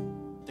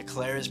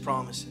 Declare his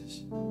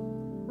promises.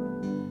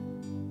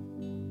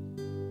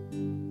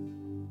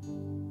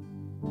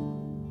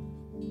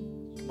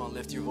 Come on,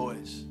 lift your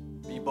voice.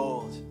 Be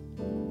bold.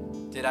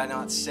 Did I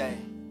not say?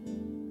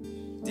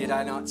 Did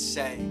I not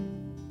say?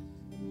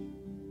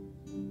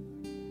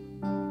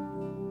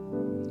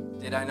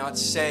 Did I not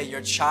say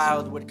your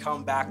child would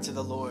come back to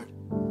the Lord?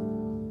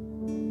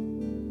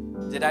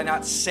 Did I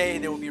not say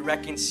there will be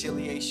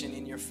reconciliation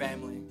in your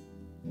family?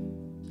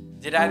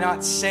 Did I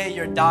not say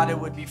your daughter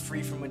would be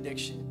free from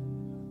addiction?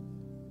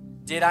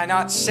 Did I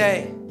not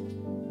say,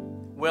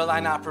 will I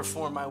not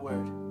perform my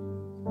word?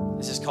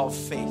 This is called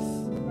faith.